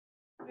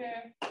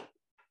 where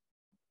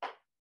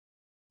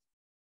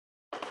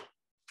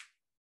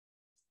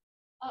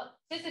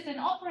this is an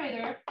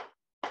operator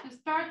to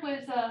start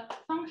with a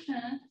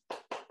function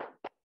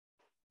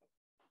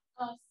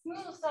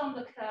smooth on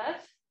the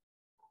curve,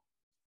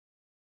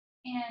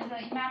 and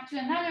map to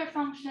another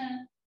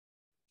function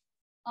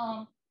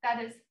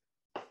that is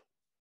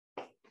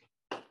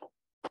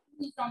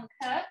smooth on the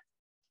curve,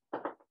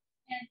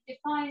 and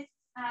defined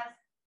as,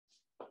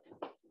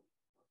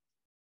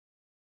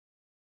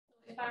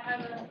 if I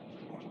have a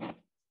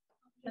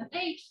function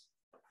h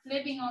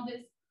living on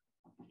this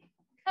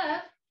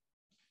curve,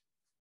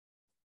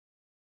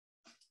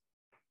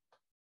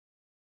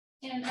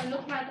 and I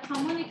look at the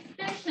harmonic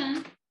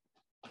extension,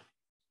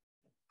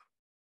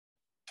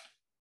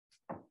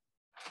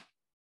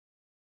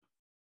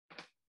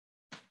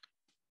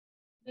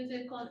 this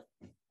is called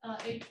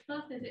h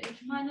plus, this is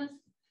h minus.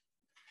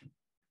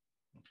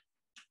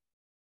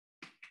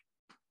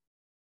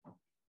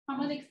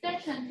 Harmonic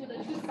extension to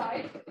the two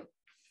sides,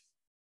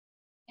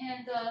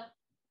 and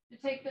you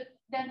take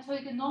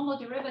the normal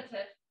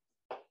derivative.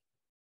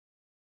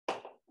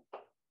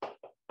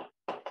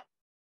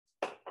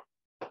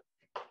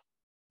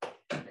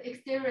 The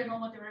exterior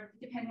normal derivative,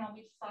 depending on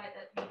which side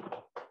that you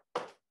have.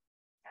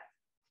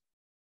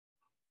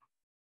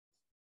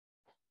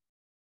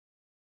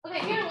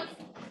 Okay, here was,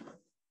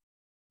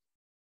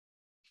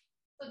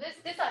 so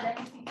this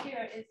identity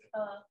here is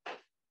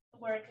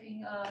work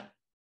in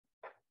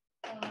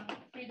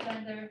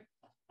Friedlander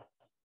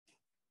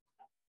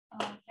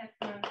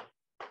Kepler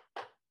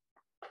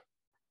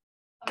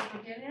of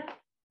Bulgaria.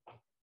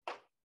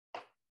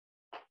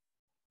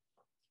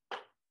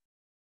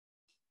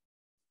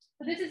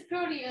 So this is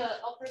purely an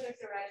operator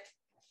theoretic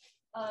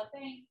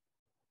thing.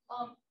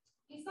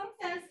 In some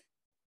sense,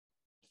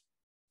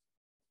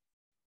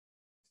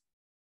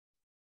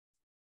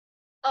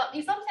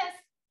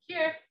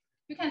 here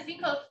you can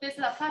think of this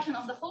Laplacian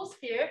of the whole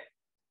sphere.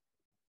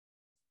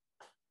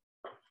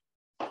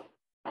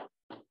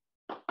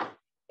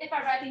 If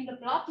I write in the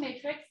block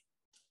matrix,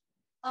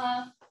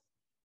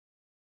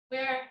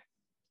 where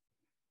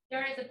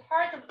there is a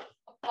part of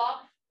a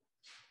block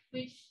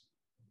which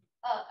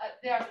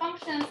there are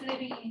functions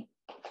living in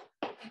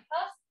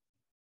plus,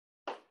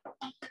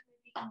 functions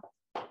living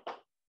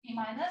in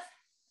minus,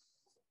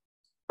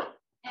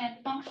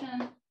 and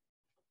function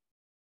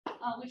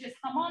which is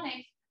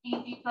harmonic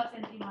in d plus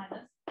and d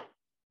minus.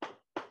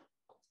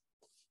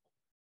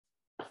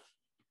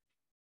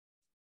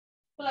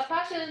 So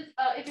Laplacian,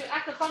 if you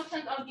act the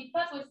functions on d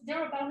plus with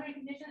zero boundary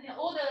condition, and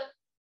all the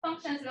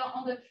functions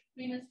on the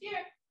Riemann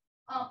sphere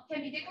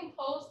can be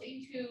decomposed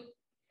into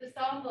the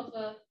sum of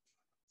the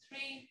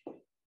three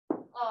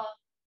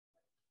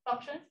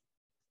functions: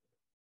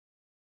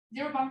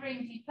 zero boundary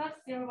in d plus,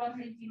 zero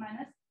boundary in d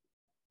minus,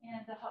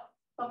 and the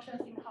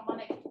functions in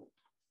harmonic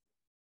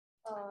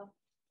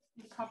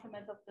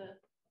complement of the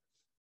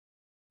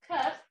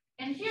curve.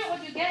 And here,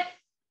 what you get,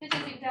 this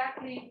is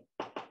exactly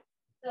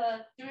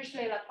the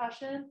Dirichlet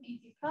Laplacian in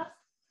d plus.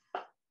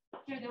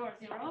 Here there were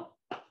zero.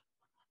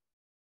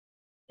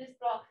 This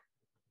block,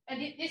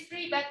 and these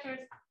three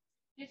vectors,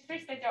 these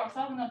three spaces are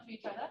orthogonal to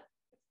each other.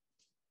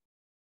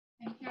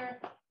 And here,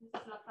 this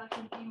is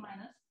Laplacian d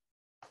minus.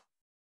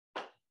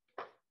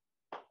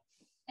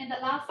 And the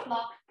last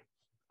block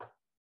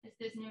is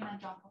this Neumann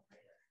jump operator.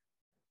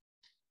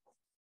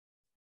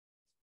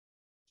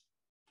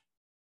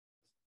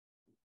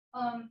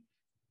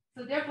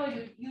 So therefore,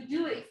 you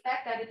do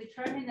expect that the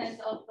determinant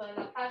of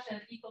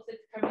Laplacian equals the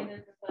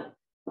determinant of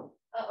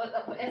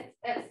S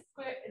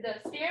square, the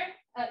sphere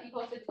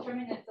equals the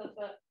determinant of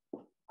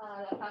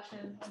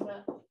Laplacian on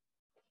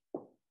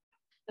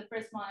the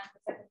first one,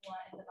 the second one,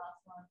 and the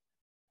last one.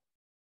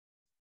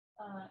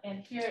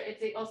 And here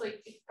it's also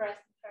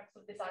expressed in terms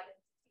of this identity.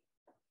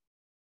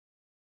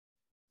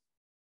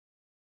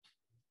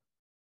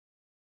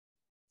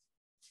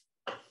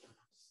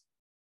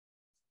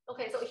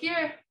 Okay, so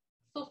here,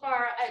 so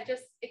far, I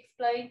just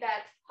explained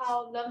that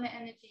how Loewner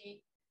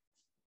energy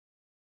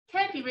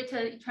can be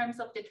written in terms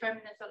of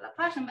determinants of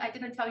Laplacian, but I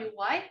didn't tell you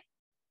why.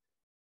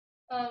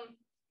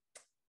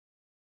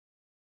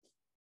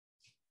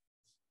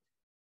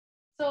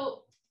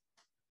 So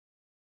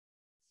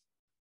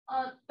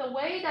the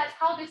way that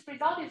how this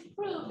result is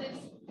proved is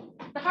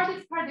the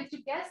hardest part is to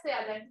guess the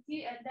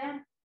identity, and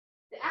then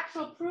the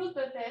actual proof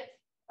of it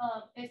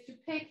is to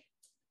pick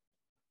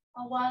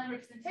one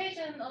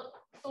representation.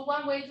 So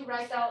one way to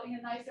write out in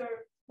a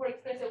nicer, more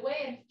explicit way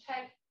and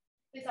check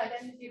this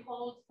identity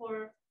holds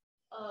for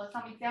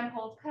some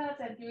example curves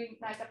and doing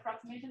nice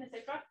approximation,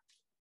 etc.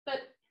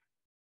 But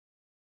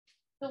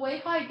the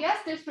way how I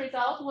guessed this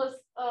result was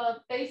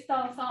based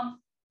on come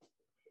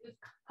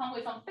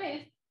with some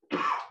faith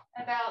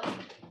about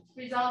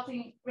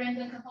resulting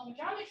random conformal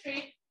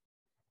geometry,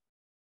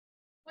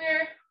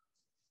 where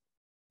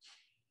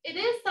it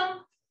is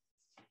some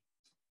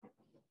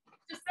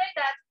to say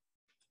that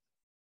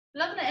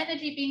Loewner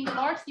energy being the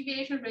large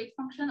deviation rate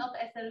function of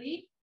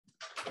SLE,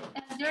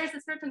 and there is a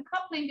certain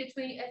coupling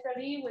between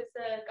SLE with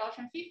the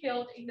Gaussian phi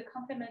field in the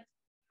complement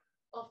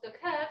of the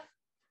curve,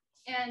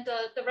 and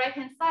the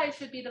right-hand side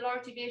should be the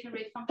large deviation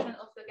rate function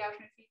of the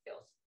Gaussian phi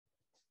field.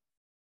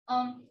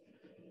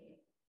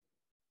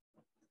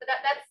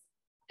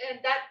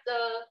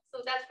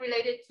 So that's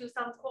related to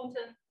some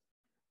quantum,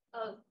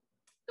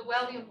 the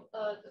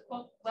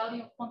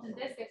volume quantum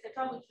disk,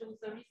 etc., which was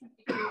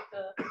recently proved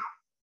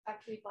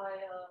actually by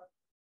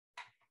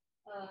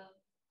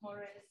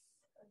Morris,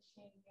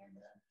 and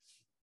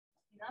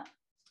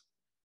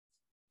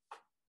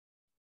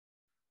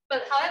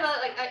But however,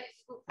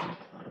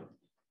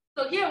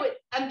 so here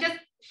I'm just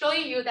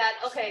showing you that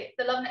okay,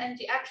 the Loewner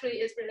energy actually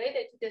is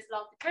related to this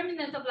log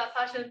determinant of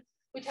Laplacian,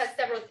 which has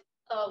several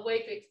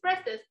ways to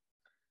express this,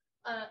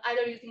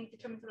 either using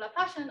determinant of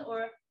Laplacian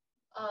or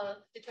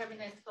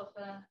determinant of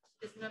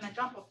this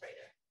Neumann-Jump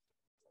operator.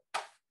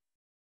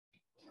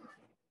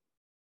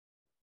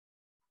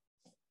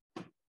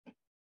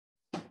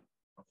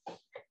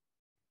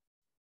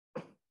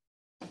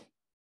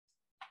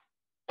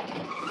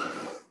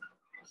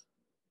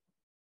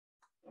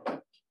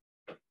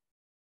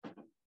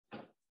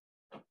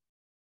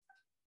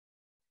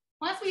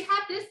 Once we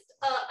have this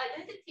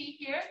identity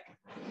here,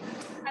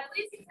 at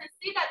least you can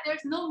see that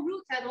there's no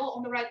root at all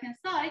on the right-hand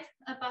side.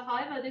 But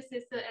however, this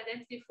is the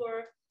identity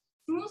for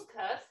smooth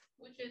curves,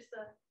 which is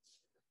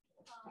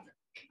not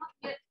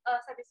yet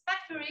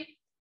satisfactory.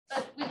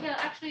 But we can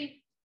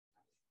actually,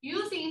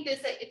 using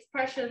this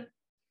expression,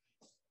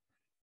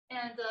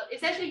 and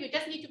essentially you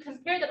just need to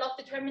compare the log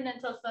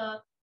determinant of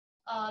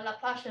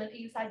Laplacian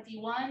inside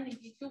D1 and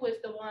D2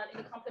 with the one in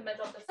the complement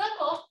of the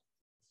circle.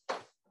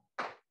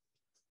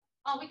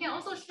 We can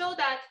also show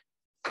that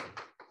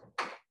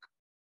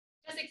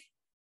just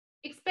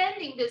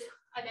expanding this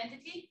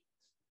identity,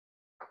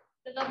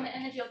 the Loewner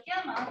energy of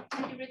gamma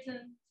can be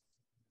written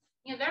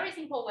in a very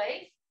simple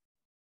way.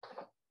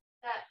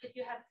 That if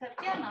you have curve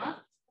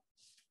gamma,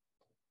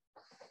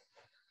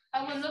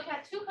 I will look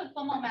at two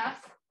conformal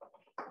maps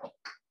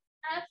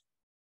F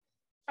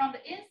from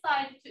the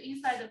inside to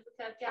inside of the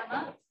curve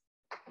gamma,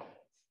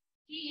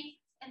 D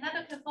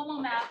another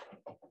conformal map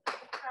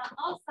from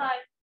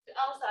outside to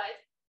outside.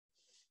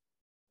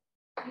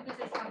 This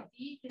is from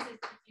D, this is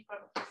D from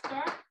D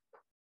star.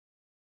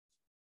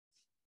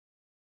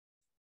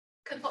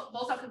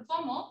 Both are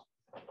conformal,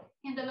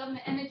 and the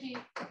Loewner energy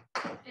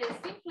is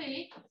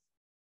simply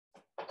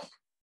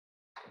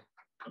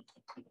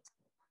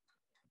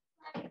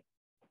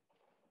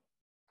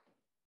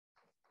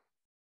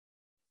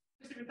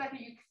with respect to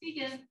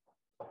Euclidean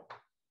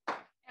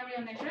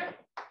area measure.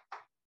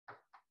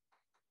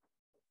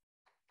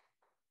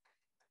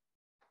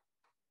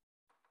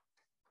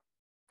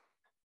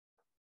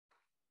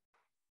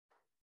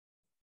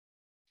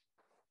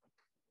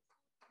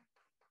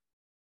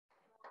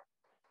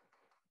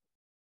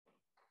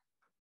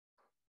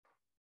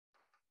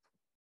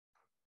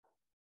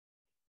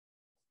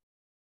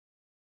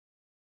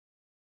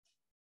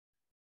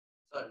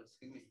 Sorry,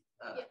 excuse me.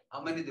 Yeah.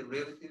 How many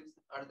derivatives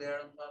are there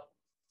on top?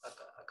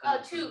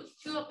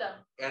 Two of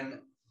them.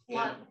 And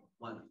one.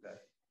 One of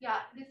that. Yeah,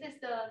 this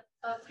is the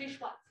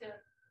Frischwatz of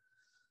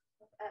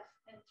F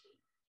and G.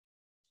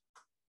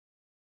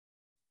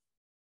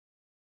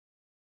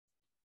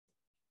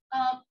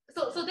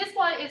 So this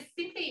one is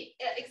simply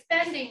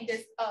expanding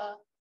this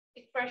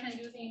expression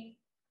using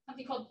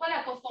something called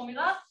Polyakov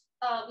formula,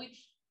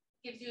 which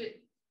gives you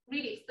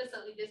really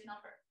explicitly this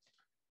number.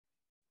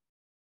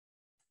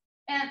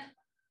 And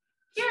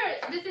here,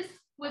 this is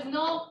with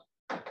no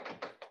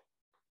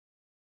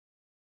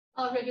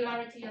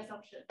regularity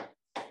assumption.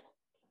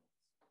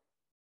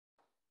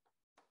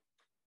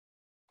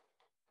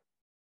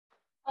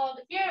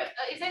 Here,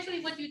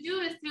 essentially what you do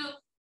is to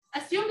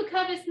assume the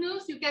curve is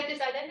smooth, you get this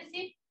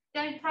identity,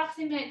 then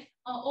approximate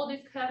all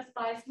these curves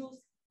by smooth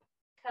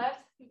curves,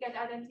 you get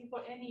identity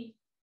for any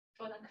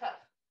Jordan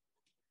curve.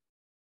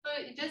 So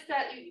it's just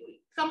that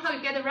somehow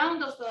you get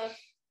around of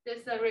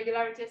this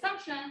regularity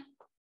assumption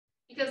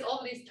because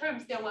all these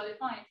terms, they're well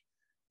defined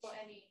for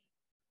any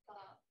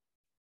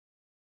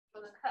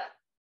Jordan curve.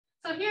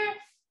 So here,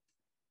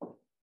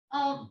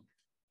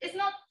 it's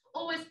not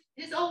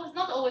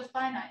always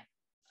finite.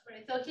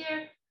 Right? So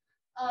here,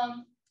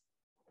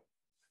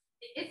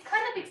 it's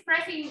kind of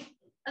expressing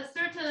a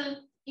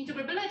certain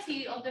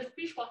integrability of the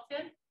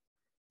P-Schwarzian,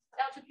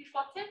 L to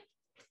P-Schwarzian.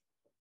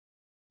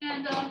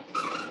 And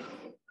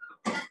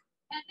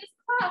this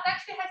class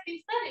actually has been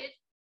studied.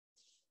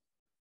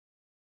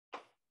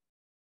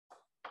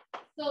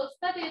 So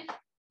studied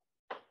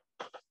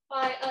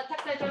by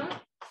Teichmueller,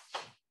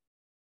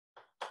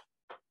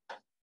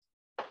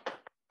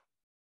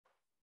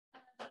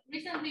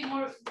 recently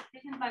more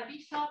written by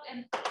Bishop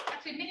and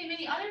actually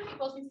many other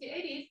people since the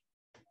 80s.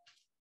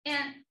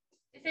 And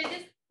they say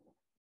this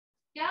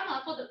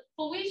gamma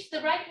for which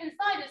the right hand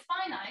side is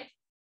finite.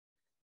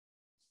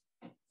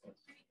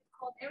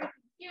 Called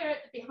everything here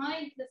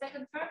behind the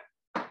second term.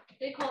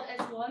 They call it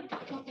S1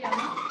 of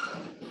gamma.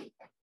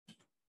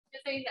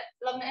 They're saying that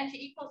lambda NT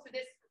equals to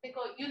this, they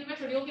call it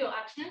universal Liouville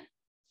action.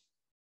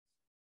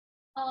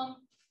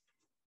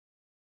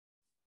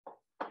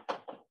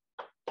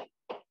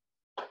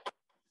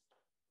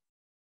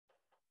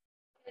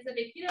 It's a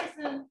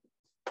Weil-Petersson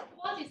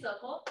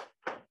quasicircle.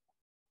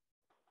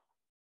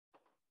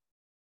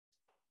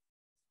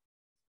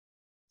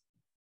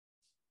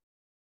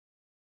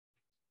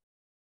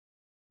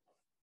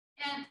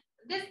 And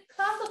this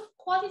class of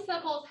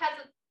quasicircles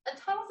has a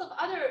tons of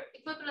other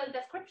equivalent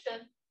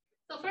description.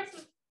 So first,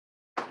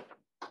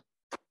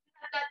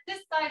 that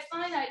this guy is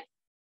finite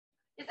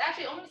is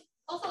actually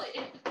also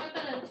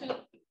equivalent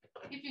to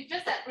if you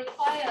just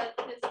require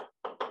this.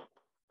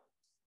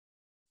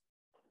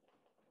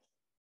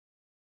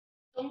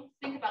 Don't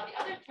think about the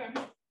other terms.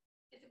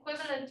 It's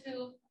equivalent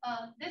to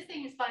this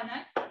thing is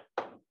finite,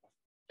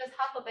 just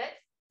half of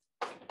it.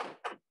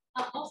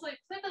 Also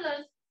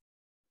equivalent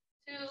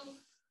to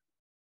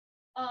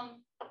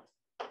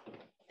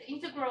the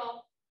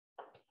integral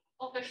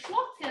of the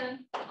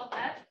Schwarzian of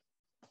f.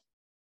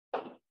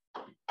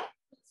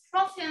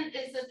 Schwarzian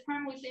is a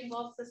term which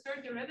involves the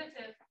third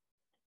derivative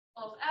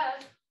of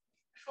f.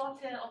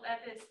 Schwarzian of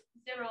f is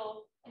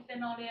 0 if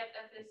and only if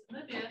f is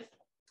Möbius.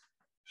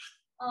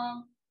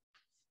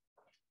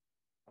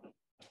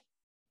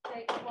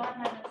 Take 1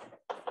 minus.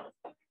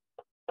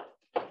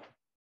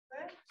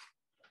 Right?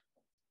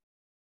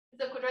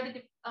 It's a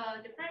quadratic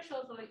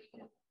differential, so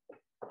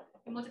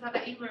you multiply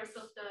by inverse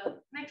of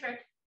the metric,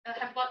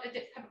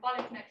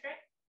 hyperbolic metric.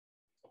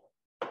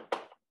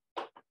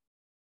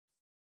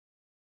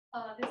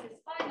 This is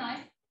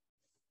finite.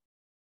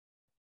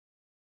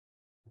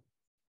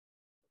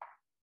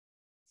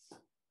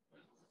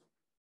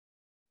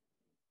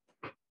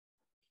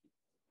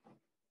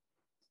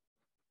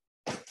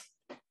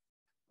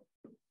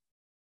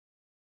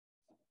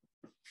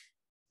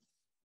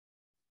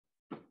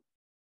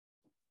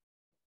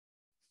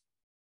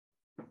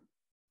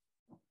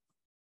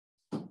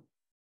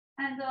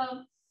 And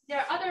there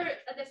are other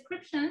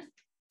descriptions.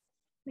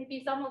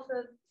 Maybe some of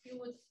them you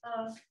would,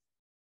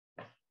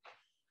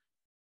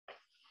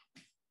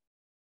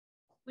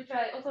 which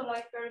I also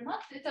like very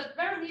much. It's a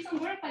very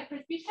recent work by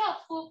Chris Bishop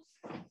who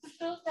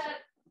shows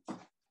that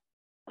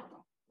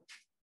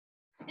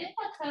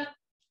input curve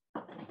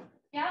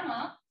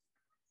gamma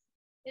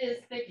is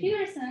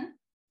Weil-Petersson.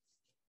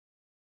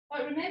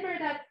 But remember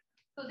that,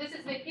 so this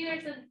is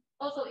Weil-Petersson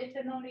also if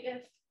and only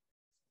if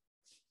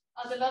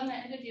the lambda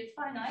energy is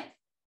finite.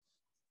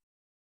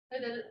 So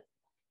the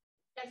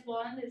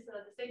S1 is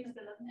the same as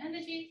the lambda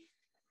energy,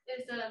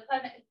 is the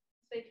finite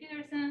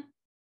Weil-Petersson,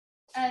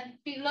 and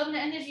the lambda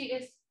energy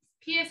is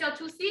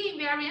PSL2C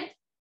invariant.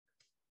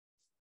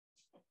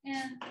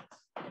 And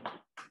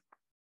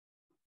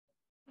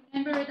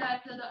remember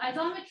that the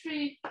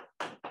isometry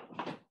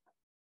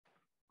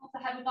of the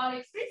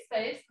hyperbolic free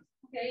space,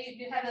 okay, if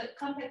you have a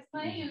complex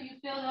plane, you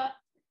fill up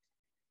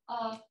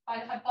by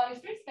the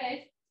hyperbolic free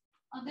space.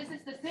 And this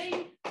is the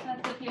same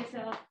as the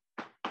PSL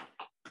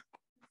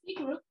C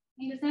group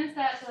in the sense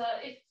that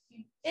if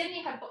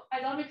any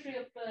isometry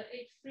of the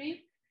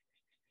H3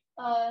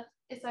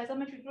 it's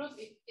isometry group.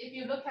 If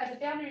you look at the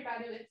boundary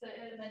value, it's an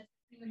element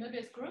in the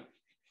Möbius group,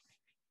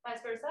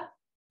 vice versa.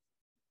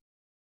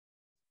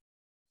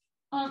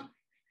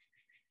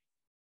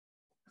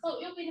 So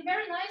it would be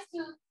very nice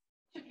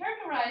to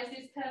characterize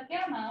this kind of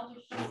gamma,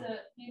 which is a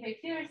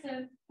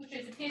Weil-Petersson, which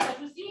is a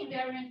PSL2C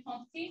invariant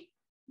quantity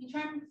in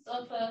terms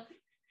of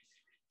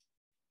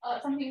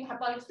something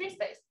hyperbolic free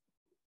space.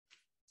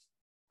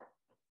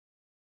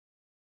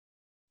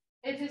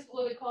 It is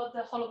what we call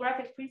the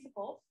holographic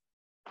principle.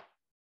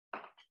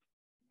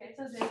 Okay,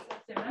 so there's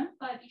a theorem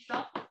by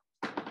Bishop.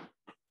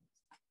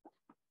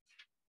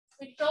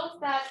 which shows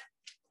that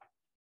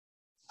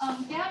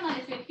gamma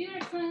is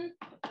Weil-Petersson.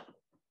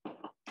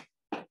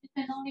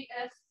 And only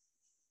if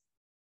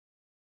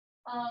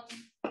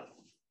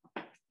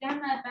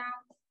gamma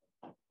bounds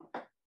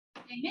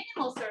a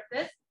minimal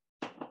surface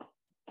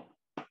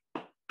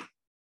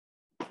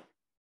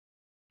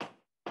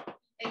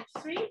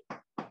H3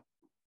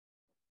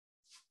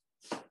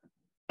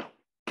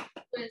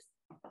 with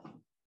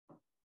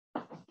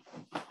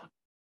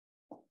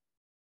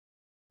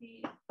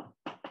the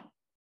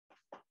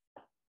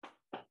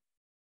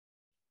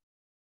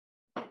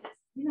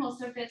minimal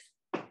surface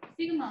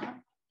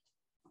sigma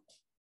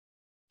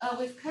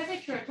with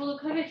curvature, total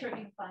curvature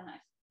being finite.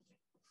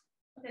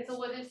 Okay, so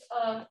what is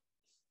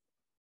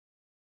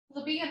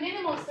so being a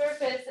minimal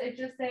surface, it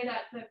just say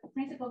that the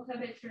principal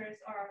curvatures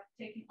are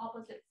taking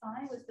opposite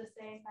sign with the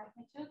same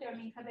magnitude. Their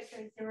mean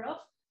curvature is 0.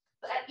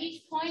 So at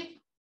each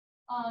point,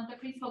 the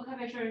principal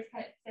curvature is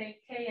say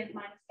k and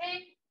minus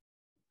k.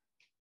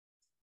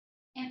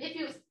 And if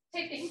you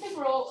take the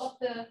integral of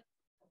the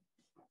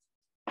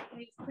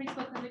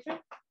principal curvature,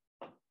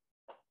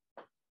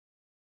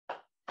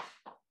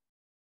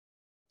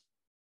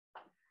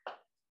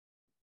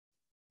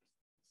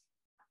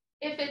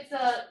 if it's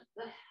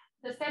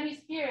the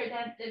semi-sphere,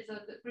 then it's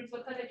the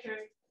principal curvature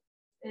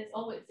is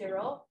always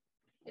 0.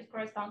 It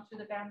corresponds to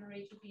the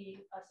boundary to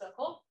be a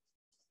circle.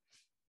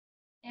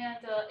 And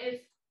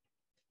if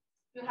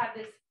you have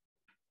this,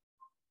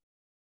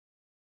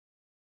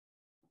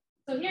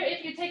 so here,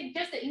 if you take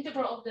just the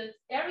integral of the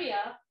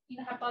area in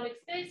the hyperbolic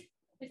space,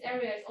 this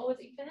area is always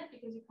infinite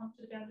because you come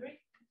to the boundary.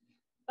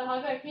 But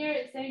however, here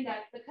it's saying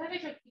that the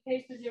curvature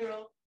decays to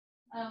 0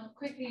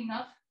 quickly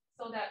enough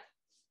so that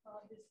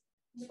this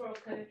integral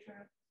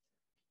curvature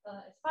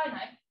is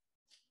finite.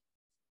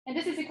 And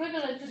this is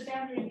equivalent to the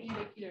boundary being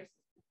Weil-Petersson.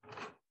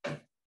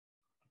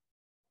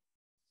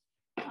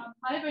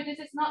 However, this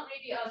is not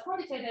really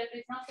quantitative.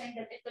 It's not saying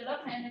that if the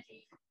Loewner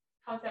energy,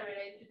 how is that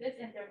related to this,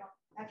 and they're not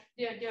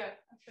actually,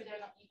 I'm sure they're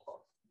not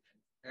equal.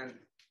 And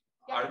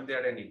aren't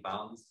there any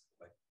bounds,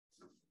 like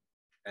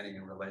any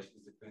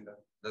relations between them?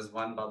 Does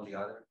one bound the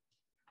other?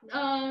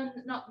 No.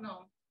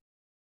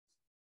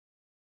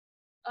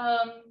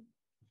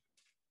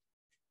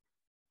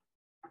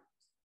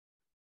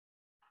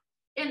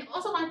 And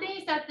also one thing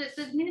is that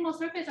the minimal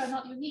surface are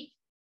not unique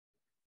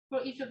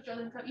for each of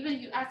Jordan curve. Even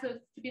if you ask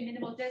it to be a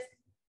minimal disk,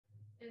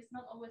 it's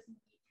not always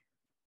unique.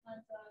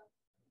 And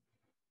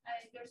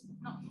there's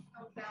no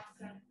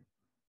bounds.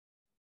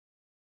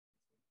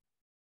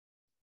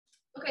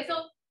 Okay,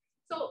 so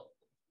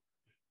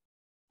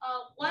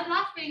one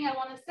last thing I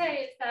want to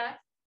say is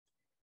that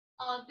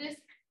this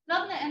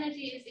Loewner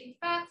energy is in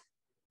fact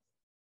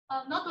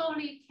not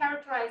only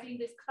characterizing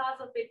this class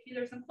of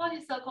Weil-Petersson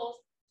quasicircles,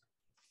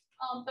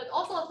 but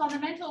also a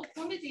fundamental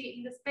quantity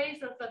in the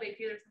space of the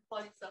Weil-Petersson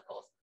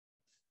quasicircles.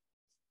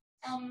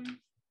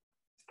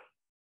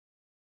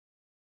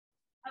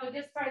 I would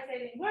just try to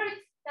say in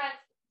words that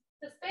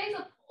the space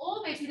of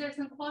all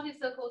Weil-Petersson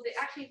quasicircles, they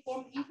actually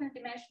form infinite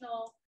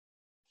dimensional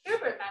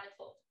Hilbert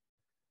manifold,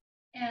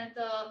 and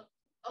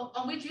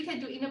on which you can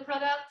do inner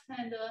products,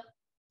 and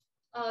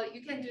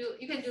you can do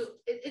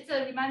it's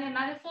a Riemannian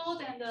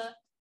manifold, and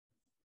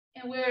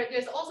where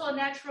there's also a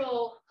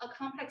natural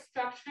complex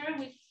structure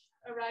which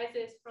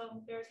arises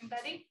from various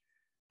embedding,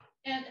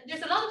 and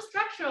there's a lot of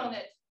structure on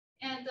it,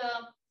 and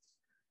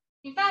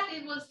in fact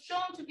it was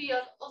shown to be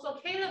also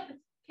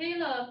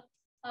Kähler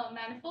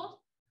manifold,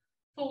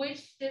 for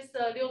which this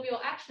Liouville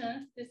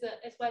action, this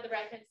SY the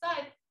right hand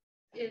side,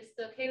 is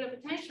the Kähler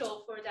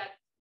potential for that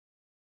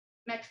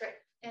metric,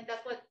 and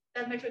that's what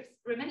that metric is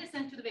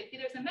reminiscent to the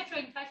Weil-Petersson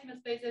metric in Teichmueller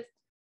spaces.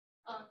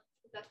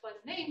 That's why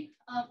the name.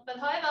 But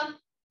however,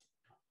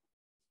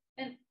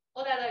 and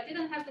all that I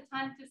didn't have the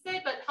time to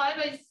say, but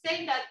however, it's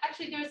saying that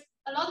actually there's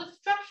a lot of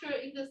structure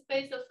in the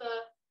space of the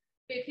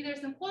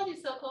Weil-Petersson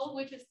quasicircle,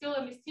 which is still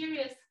a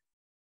mysterious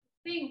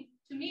thing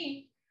to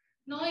me,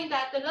 knowing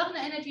that the Loewner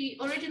energy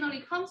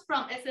originally comes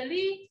from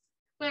SLE,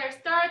 where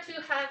star to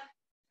have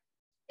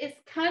is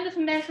kind of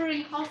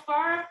measuring how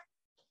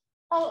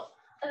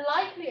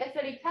likely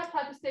SLE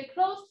kappa to stay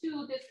close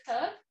to this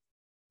curve.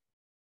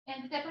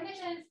 And the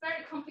definition is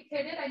very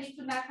complicated. I need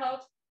to map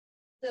out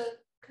the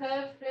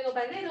curve little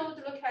by little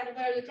to look at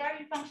where the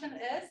driving function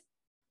is,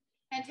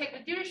 and take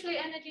the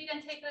Dirichlet energy,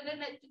 then take the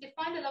limit to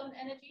define the Loewner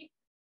energy.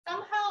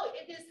 Somehow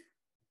it is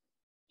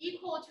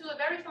equal to a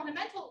very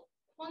fundamental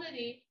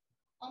quantity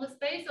on the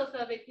space of the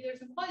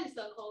Weil-Petersson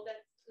quasicircle,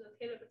 that's the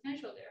Kähler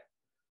potential there.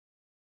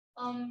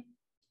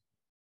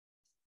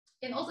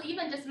 And also,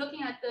 even just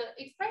looking at the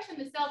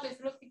expression itself is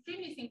looks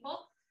extremely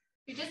simple.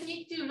 You just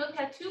need to look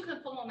at two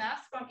conformal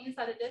maps from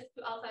inside the disk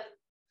to outside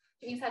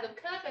to inside of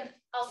the curve, and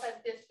outside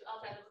the disk to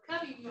outside of the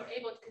curve. You are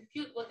able to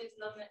compute what this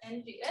Loewner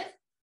energy is.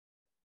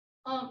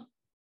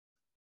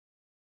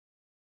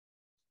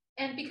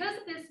 And because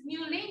of this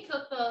new link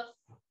of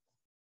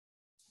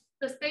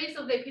the space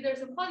of the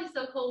Weil-Petersson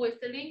quasicircle with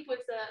the link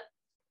with the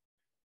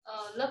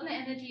Loewner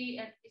energy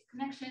and its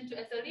connection to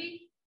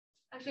SLE,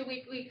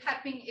 actually we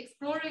have been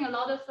exploring a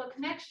lot of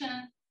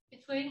connection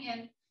between,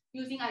 and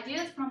using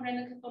ideas from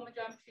random conformal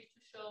geometry to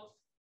show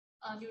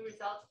new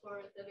results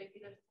for the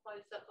Weil-Petersson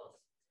quasicircles.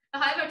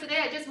 However, today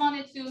I just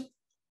wanted to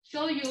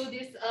show you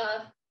these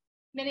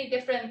many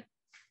different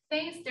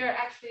things. They're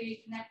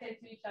actually connected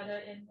to each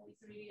other, and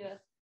it's really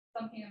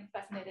something I'm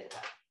fascinated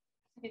about.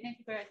 Okay, thank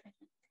you for your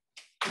attention.